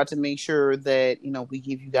and try to make sure that we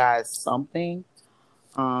give you guys something.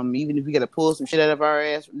 Even if we got to pull some shit out of our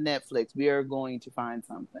ass from Netflix, we are going to find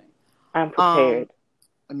something. I'm prepared.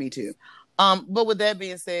 Me too. But with that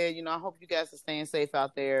being said, I hope you guys are staying safe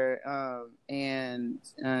out there. And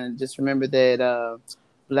just remember that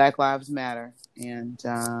Black Lives Matter. And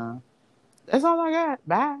that's all I got.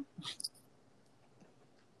 Bye.